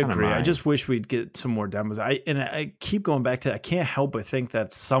know. So I agree. I just wish we'd get some more demos. I keep going back to, I can't help but think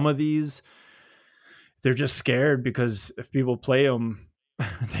that some of these, they're just scared because if people play them,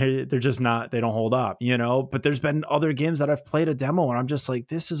 they're just not, they don't hold up, but there's been other games that I've played a demo and I'm just like,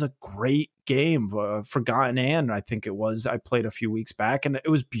 this is a great game. Forgotten End, I think it was, I played a few weeks back and it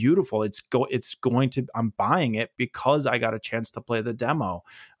was beautiful. I'm buying it because I got a chance to play the demo.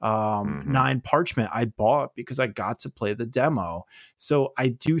 9 Parchment I bought because I got to play the demo. So I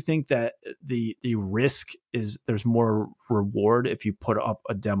do think that the risk is there's more reward if you put up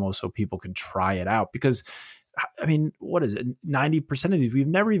a demo so people can try it out, because I mean, what is it? 90% of these we've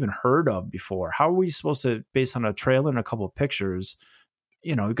never even heard of before. How are we supposed to, based on a trailer and a couple of pictures,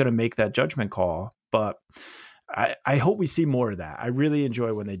 we're going to make that judgment call? But I hope we see more of that. I really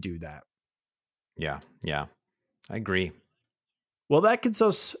enjoy when they do that. Yeah, I agree. Well, that gets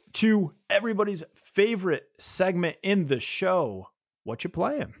us to everybody's favorite segment in the show. What you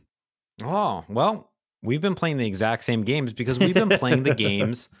playing? Oh, well, we've been playing the exact same games because we've been playing the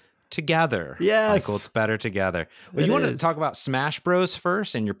games together. Yes. Michael, it's better together. Well, you want to talk about Smash Bros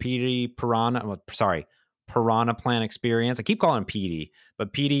first and your Piranha Plant experience. I keep calling him Petey,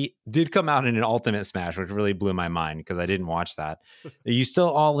 but Petey did come out in an Ultimate Smash, which really blew my mind because I didn't watch that. Are you still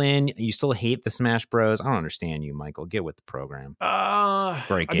all in? You still hate the Smash Bros? I don't understand you, Michael. Get with the program.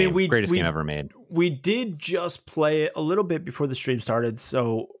 Great game. Greatest game ever made. We did just play it a little bit before the stream started,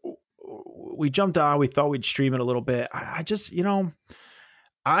 so we jumped on. We thought we'd stream it a little bit. I just,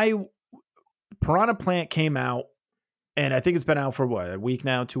 Piranha Plant came out, and I think it's been out for a week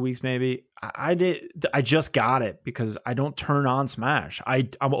now, 2 weeks maybe. I just got it because I don't turn on Smash. I'm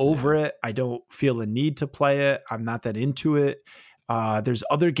over it. I don't feel the need to play it. I'm not that into it. There's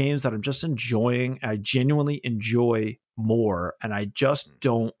other games that I'm just enjoying. I genuinely enjoy more, and I just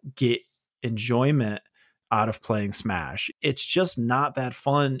don't get enjoyment out of playing Smash. It's just not that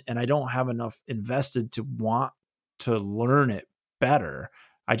fun, and I don't have enough invested to want to learn it better.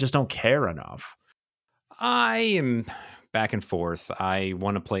 I just don't care enough. I am back and forth. I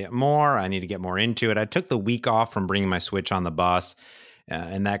want to play it more. I need to get more into it. I took the week off from bringing my Switch on the bus,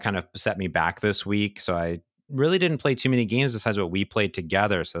 and that kind of set me back this week. So I really didn't play too many games besides what we played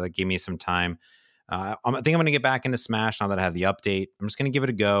together. So that gave me some time I think I'm going to get back into Smash now that I have the update. I'm just going to give it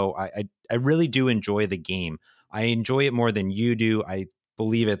a go. I really do enjoy the game. I enjoy it more than you do. I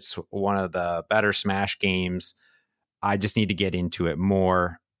believe it's one of the better Smash games. I just need to get into it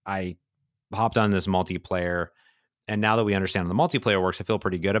more. I hopped on this multiplayer, and now that we understand how the multiplayer works, I feel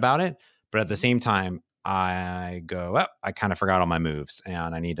pretty good about it. But at the same time, I go, well, I kind of forgot all my moves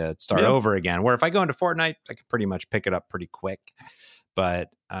and I need to start over again. Where if I go into Fortnite, I can pretty much pick it up pretty quick. But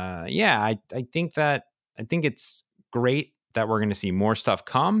I think it's great that we're going to see more stuff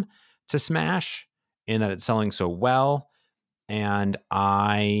come to Smash and that it's selling so well. And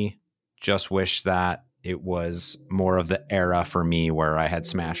I just wish that it was more of the era for me where I had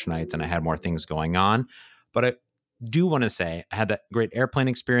Smash nights and I had more things going on. But I do want to say I had that great airplane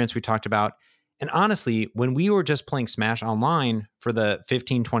experience we talked about. And honestly, when we were just playing Smash online for the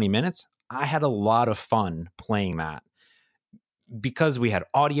 15, 20 minutes, I had a lot of fun playing that. Because we had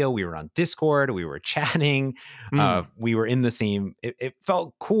audio, we were on Discord, we were chatting, we were in the same, it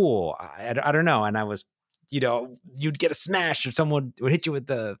felt cool. I don't know. And I was, you'd get a smash or someone would hit you with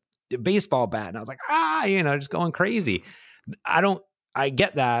the baseball bat. And I was like, just going crazy. I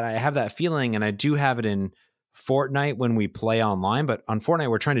get that. I have that feeling, and I do have it in Fortnite when we play online, but on Fortnite,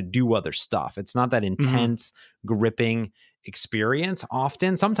 we're trying to do other stuff. It's not that intense, gripping experience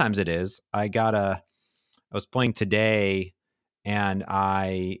often. Sometimes it is. I was playing today, and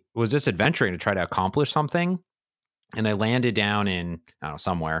I was just adventuring to try to accomplish something. And I landed down in, I don't know,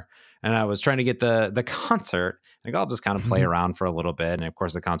 somewhere. And I was trying to get the concert. Like, I'll just kind of play around for a little bit. And of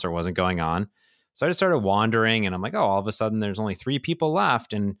course, the concert wasn't going on. So I just started wandering, and I'm like, oh, all of a sudden there's only 3 people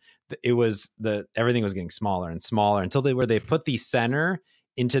left. And everything was getting smaller and smaller until they put the center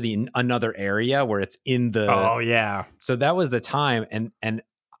into another area where it's in the. Oh, yeah. So that was the time. And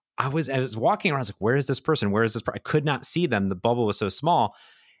I was walking around. I was like, where is this person? Where is this person? I could not see them. The bubble was so small.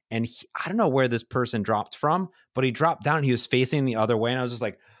 And I don't know where this person dropped from, but he dropped down. He was facing the other way. And I was just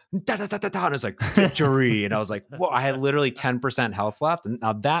like, da, da, da, da, da. And I was like, victory. And I was like, whoa, I had literally 10% health left. And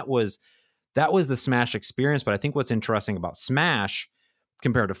now that was the Smash experience. But I think what's interesting about Smash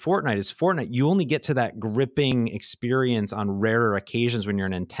compared to Fortnite is you only get to that gripping experience on rarer occasions when you're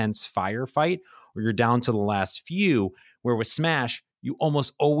in an intense firefight or you're down to the last few, where with Smash, you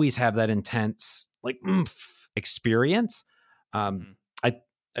almost always have that intense experience.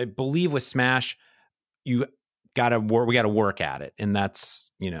 I believe with Smash, we got to work at it. And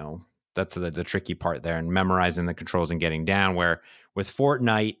that's the tricky part there, and memorizing the controls and getting down, where with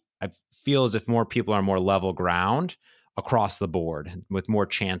Fortnite, I feel as if more people are more level ground across the board with more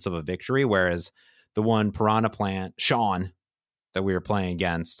chance of a victory. Whereas the one Piranha Plant, Sean, that we were playing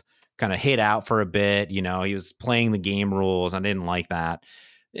against, kind of hid out for a bit. He was playing the game rules. I didn't like that.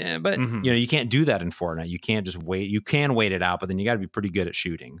 Yeah, but you can't do that in Fortnite. You can't just wait. You can wait it out, but then you got to be pretty good at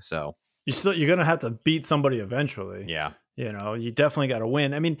shooting. So you're going to have to beat somebody eventually. Yeah. You definitely got to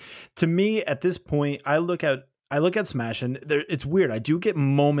win. I mean, to me at this point, I look at Smash, and it's weird. I do get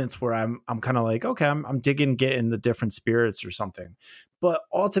moments where I'm kind of like, okay, I'm getting the different spirits or something. But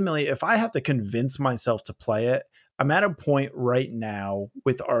ultimately, if I have to convince myself to play it, I'm at a point right now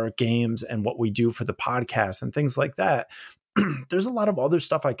with our games and what we do for the podcast and things like that. There's a lot of other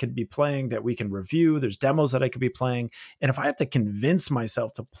stuff I could be playing that we can review. There's demos that I could be playing. And if I have to convince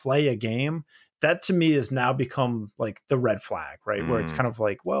myself to play a game, that to me has now become like the red flag, right? Where it's kind of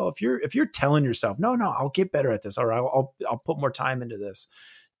like, well, if you're telling yourself, no, I'll get better at this, or I'll put more time into this,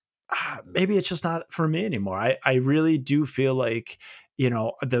 maybe it's just not for me anymore. I really do feel like,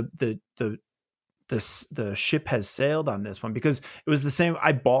 the ship has sailed on this one, because it was the same.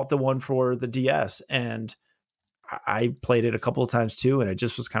 I bought the one for the DS, and I played it a couple of times too, and it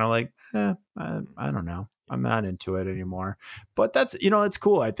just was kind of like, I don't know, I'm not into it anymore. But that's, it's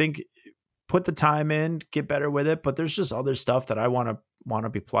cool. I think put the time in, get better with it. But there's just other stuff that I want to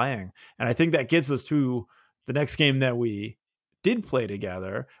be playing, and I think that gets us to the next game that we did play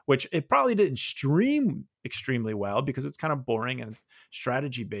together, which it probably didn't stream extremely well because it's kind of boring and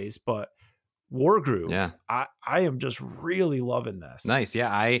strategy based, but Wargroove. Yeah. I am just really loving this. Nice.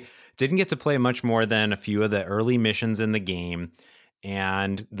 Yeah. I didn't get to play much more than a few of the early missions in the game,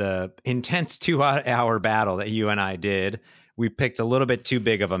 and the intense 2-hour battle that you and I did. We picked a little bit too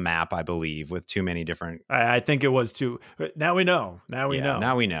big of a map, I believe, with too many different. I think it was too. Now we know. Now we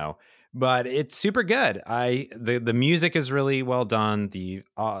know. But it's super good. The music is really well done.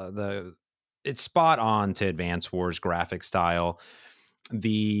 It's spot on to Advance Wars graphic style.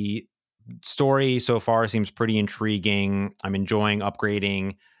 The story so far seems pretty intriguing. I'm enjoying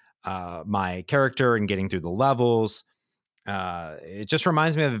upgrading my character and getting through the levels. It just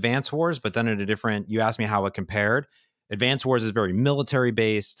reminds me of Advance Wars, but done at a different. You asked me how it compared. Advance Wars is very military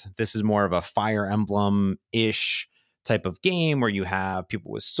based. This is more of a Fire Emblem ish type of game where you have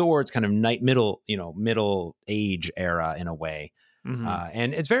people with swords, kind of middle age era in a way.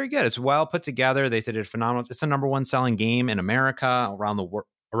 And it's very good. It's well put together. They did it phenomenal. It's the number one selling game in America, around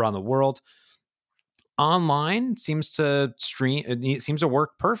the world. Online seems to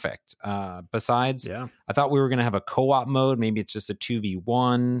work perfect. Besides, I thought we were going to have a co-op mode. Maybe it's just a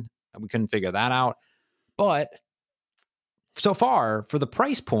 2v1. We couldn't figure that out. But so far, for the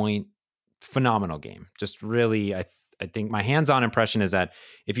price point, phenomenal game. Just really, I think my hands-on impression is that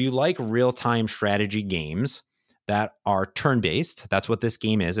if you like real-time strategy games that are turn-based, that's what this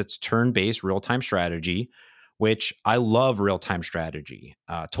game is. It's turn-based real-time strategy, which I love real-time strategy.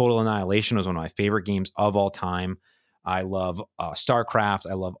 Total Annihilation was one of my favorite games of all time. I love StarCraft.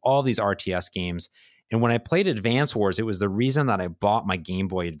 I love all these RTS games. And when I played Advance Wars, it was the reason that I bought my Game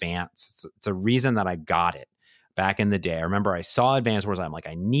Boy Advance. It's a reason that I got it back in the day. I remember I saw Advance Wars. I'm like,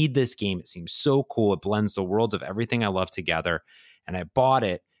 I need this game. It seems so cool. It blends the worlds of everything I love together. And I bought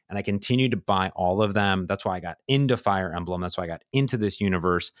it, and I continued to buy all of them. That's why I got into Fire Emblem. That's why I got into this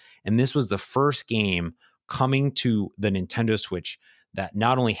universe. And this was the first game coming to the Nintendo Switch that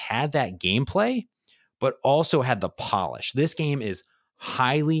not only had that gameplay, but also had the polish. This game is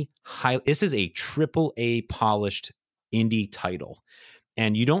this is a AAA polished indie title.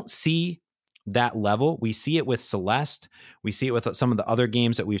 And you don't see that level. We see it with Celeste. We see it with some of the other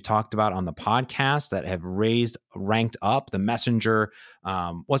games that we've talked about on the podcast that have ranked up. The Messenger.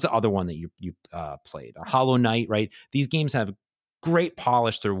 What's the other one that you played? Hollow Knight, right? These games have great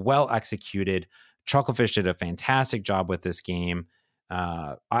polish. They're well executed. Chucklefish did a fantastic job with this game.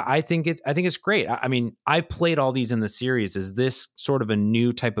 I think it's great. I mean, I've played all these in the series. Is this sort of a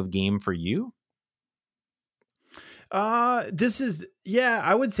new type of game for you? I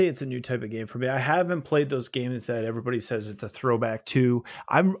would say it's a new type of game for me. I haven't played those games that everybody says it's a throwback to.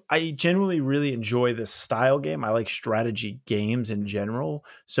 I genuinely really enjoy this style game. I like strategy games in general.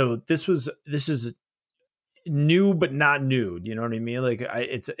 So this is new but not new. You know what I mean? Like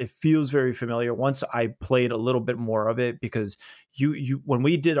it feels very familiar once I played a little bit more of it, because you when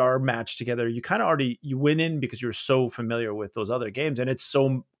we did our match together, you kind of already you went in because you're so familiar with those other games, and it's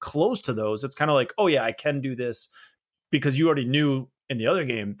so close to those. It's kind of like, oh yeah, I can do this because you already knew in the other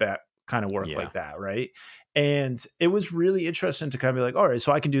game that kind of worked like that, right? And it was really interesting to kind of be like, all right,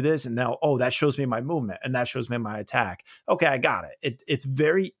 so I can do this, and now, oh, that shows me my movement, and that shows me my attack. Okay, I got it. It's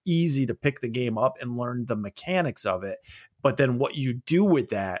very easy to pick the game up and learn the mechanics of it, but then what you do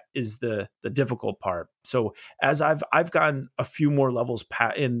with that is the difficult part. So as I've gotten a few more levels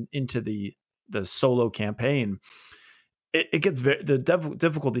into the solo campaign, it gets the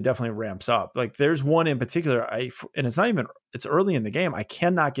difficulty definitely ramps up. Like there's one in particular, and it's early in the game. I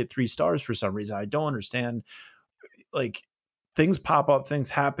cannot get 3 stars for some reason. I don't understand. Like things pop up, things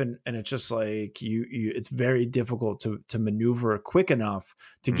happen, and it's just like it's very difficult to maneuver quick enough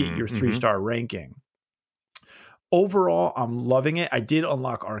to get your 3-star ranking. Overall, I'm loving it. I did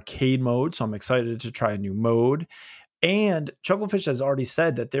unlock arcade mode, so I'm excited to try a new mode. And Chucklefish has already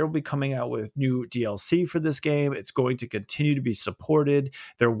said that they'll be coming out with new DLC for this game. It's going to continue to be supported.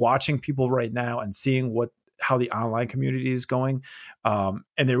 They're watching people right now and seeing how the online community is going. And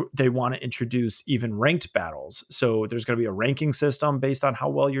they want to introduce even ranked battles. So there's going to be a ranking system based on how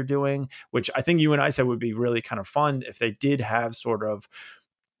well you're doing, which I think you and I said would be really kind of fun if they did have sort of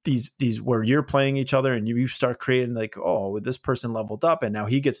these where you're playing each other and you start creating like, oh, this person leveled up and now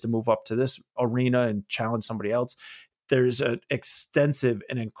he gets to move up to this arena and challenge somebody else. There's an extensive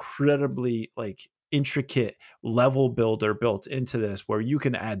and incredibly like intricate level builder built into this where you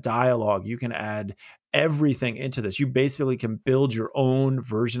can add dialogue, you can add everything into this. You basically can build your own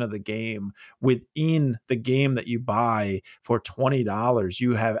version of the game within the game that you buy for $20.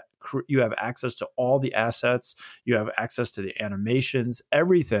 You have access to all the assets, you have access to the animations,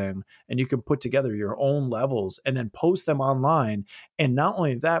 everything, and you can put together your own levels and then post them online. And not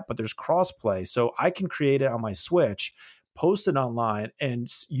only that, but there's crossplay. So I can create it on my Switch, post it online, and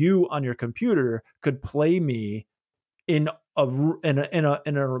you on your computer could play me in a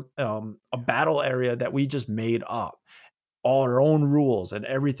battle area that we just made up, all our own rules and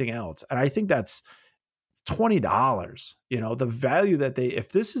everything else. And I think that's $20. You know, the value that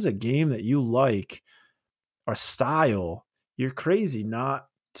if this is a game that you like or style, you're crazy not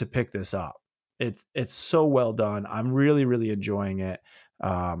to pick this up. It's so well done. I'm really, really enjoying it.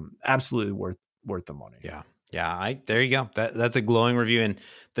 Absolutely worth the money. Yeah. There you go. That's a glowing review. And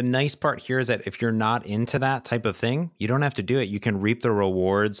the nice part here is that if you're not into that type of thing, you don't have to do it. You can reap the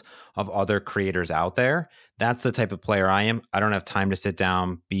rewards of other creators out there That's the type of player I am. I don't have time to sit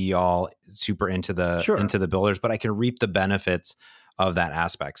down, be all super into the builders, but I can reap the benefits of that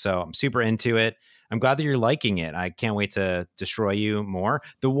aspect. So I'm super into it. I'm glad that you're liking it. I can't wait to destroy you more.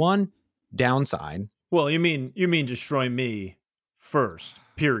 The one downside. Well, you mean destroy me first,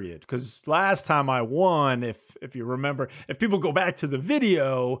 period. Because last time I won, if you remember, if people go back to the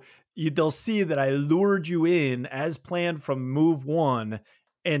video, they'll see that I lured you in as planned from move 1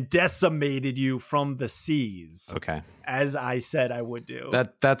 and decimated you from the seas. Okay. As I said I would do.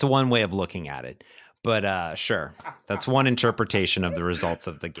 That's one way of looking at it. But sure, that's one interpretation of the results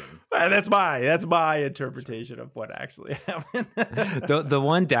of the game. That's my interpretation of what actually happened. The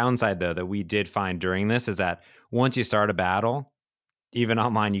one downside, though, that we did find during this is that once you start a battle, even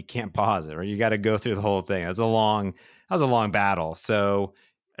online, you can't pause it, right? You got to go through the whole thing. That was a long battle. So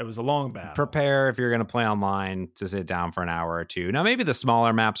it was a long battle. Prepare if you're going to play online to sit down for an hour or two. Now, maybe the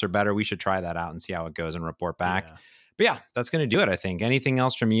smaller maps are better. We should try that out and see how it goes and report back. Yeah. But yeah, that's going to do it, I think. Anything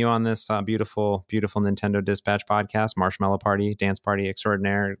else from you on this beautiful, beautiful Nintendo Dispatch podcast, Marshmallow Party, Dance Party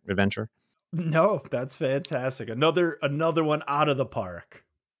Extraordinaire Adventure? No, that's fantastic. Another one out of the park.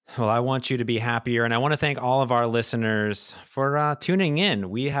 Well, I want you to be happier, and I want to thank all of our listeners for tuning in.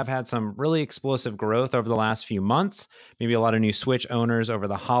 We have had some really explosive growth over the last few months, maybe a lot of new Switch owners over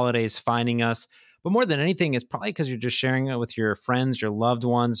the holidays finding us. But more than anything, it's probably because you're just sharing it with your friends, your loved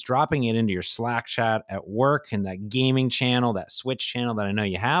ones, dropping it into your Slack chat at work and that gaming channel, that Switch channel that I know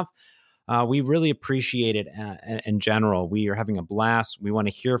you have. We really appreciate it in general. We are having a blast. We want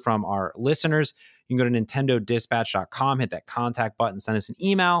to hear from our listeners. You can go to nintendodispatch.com, hit that contact button, send us an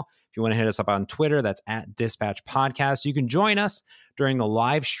email. If you want to hit us up on Twitter, that's at Dispatch Podcast. You can join us during the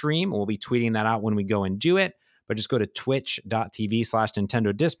live stream. We'll be tweeting that out when we go and do it. But just go to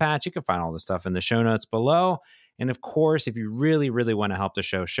twitch.tv/Nintendo Dispatch. You can find all the stuff in the show notes below. And of course, if you really, really want to help the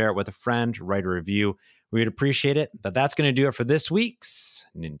show, share it with a friend, write a review. We would appreciate it. But that's going to do it for this week's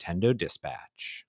Nintendo Dispatch.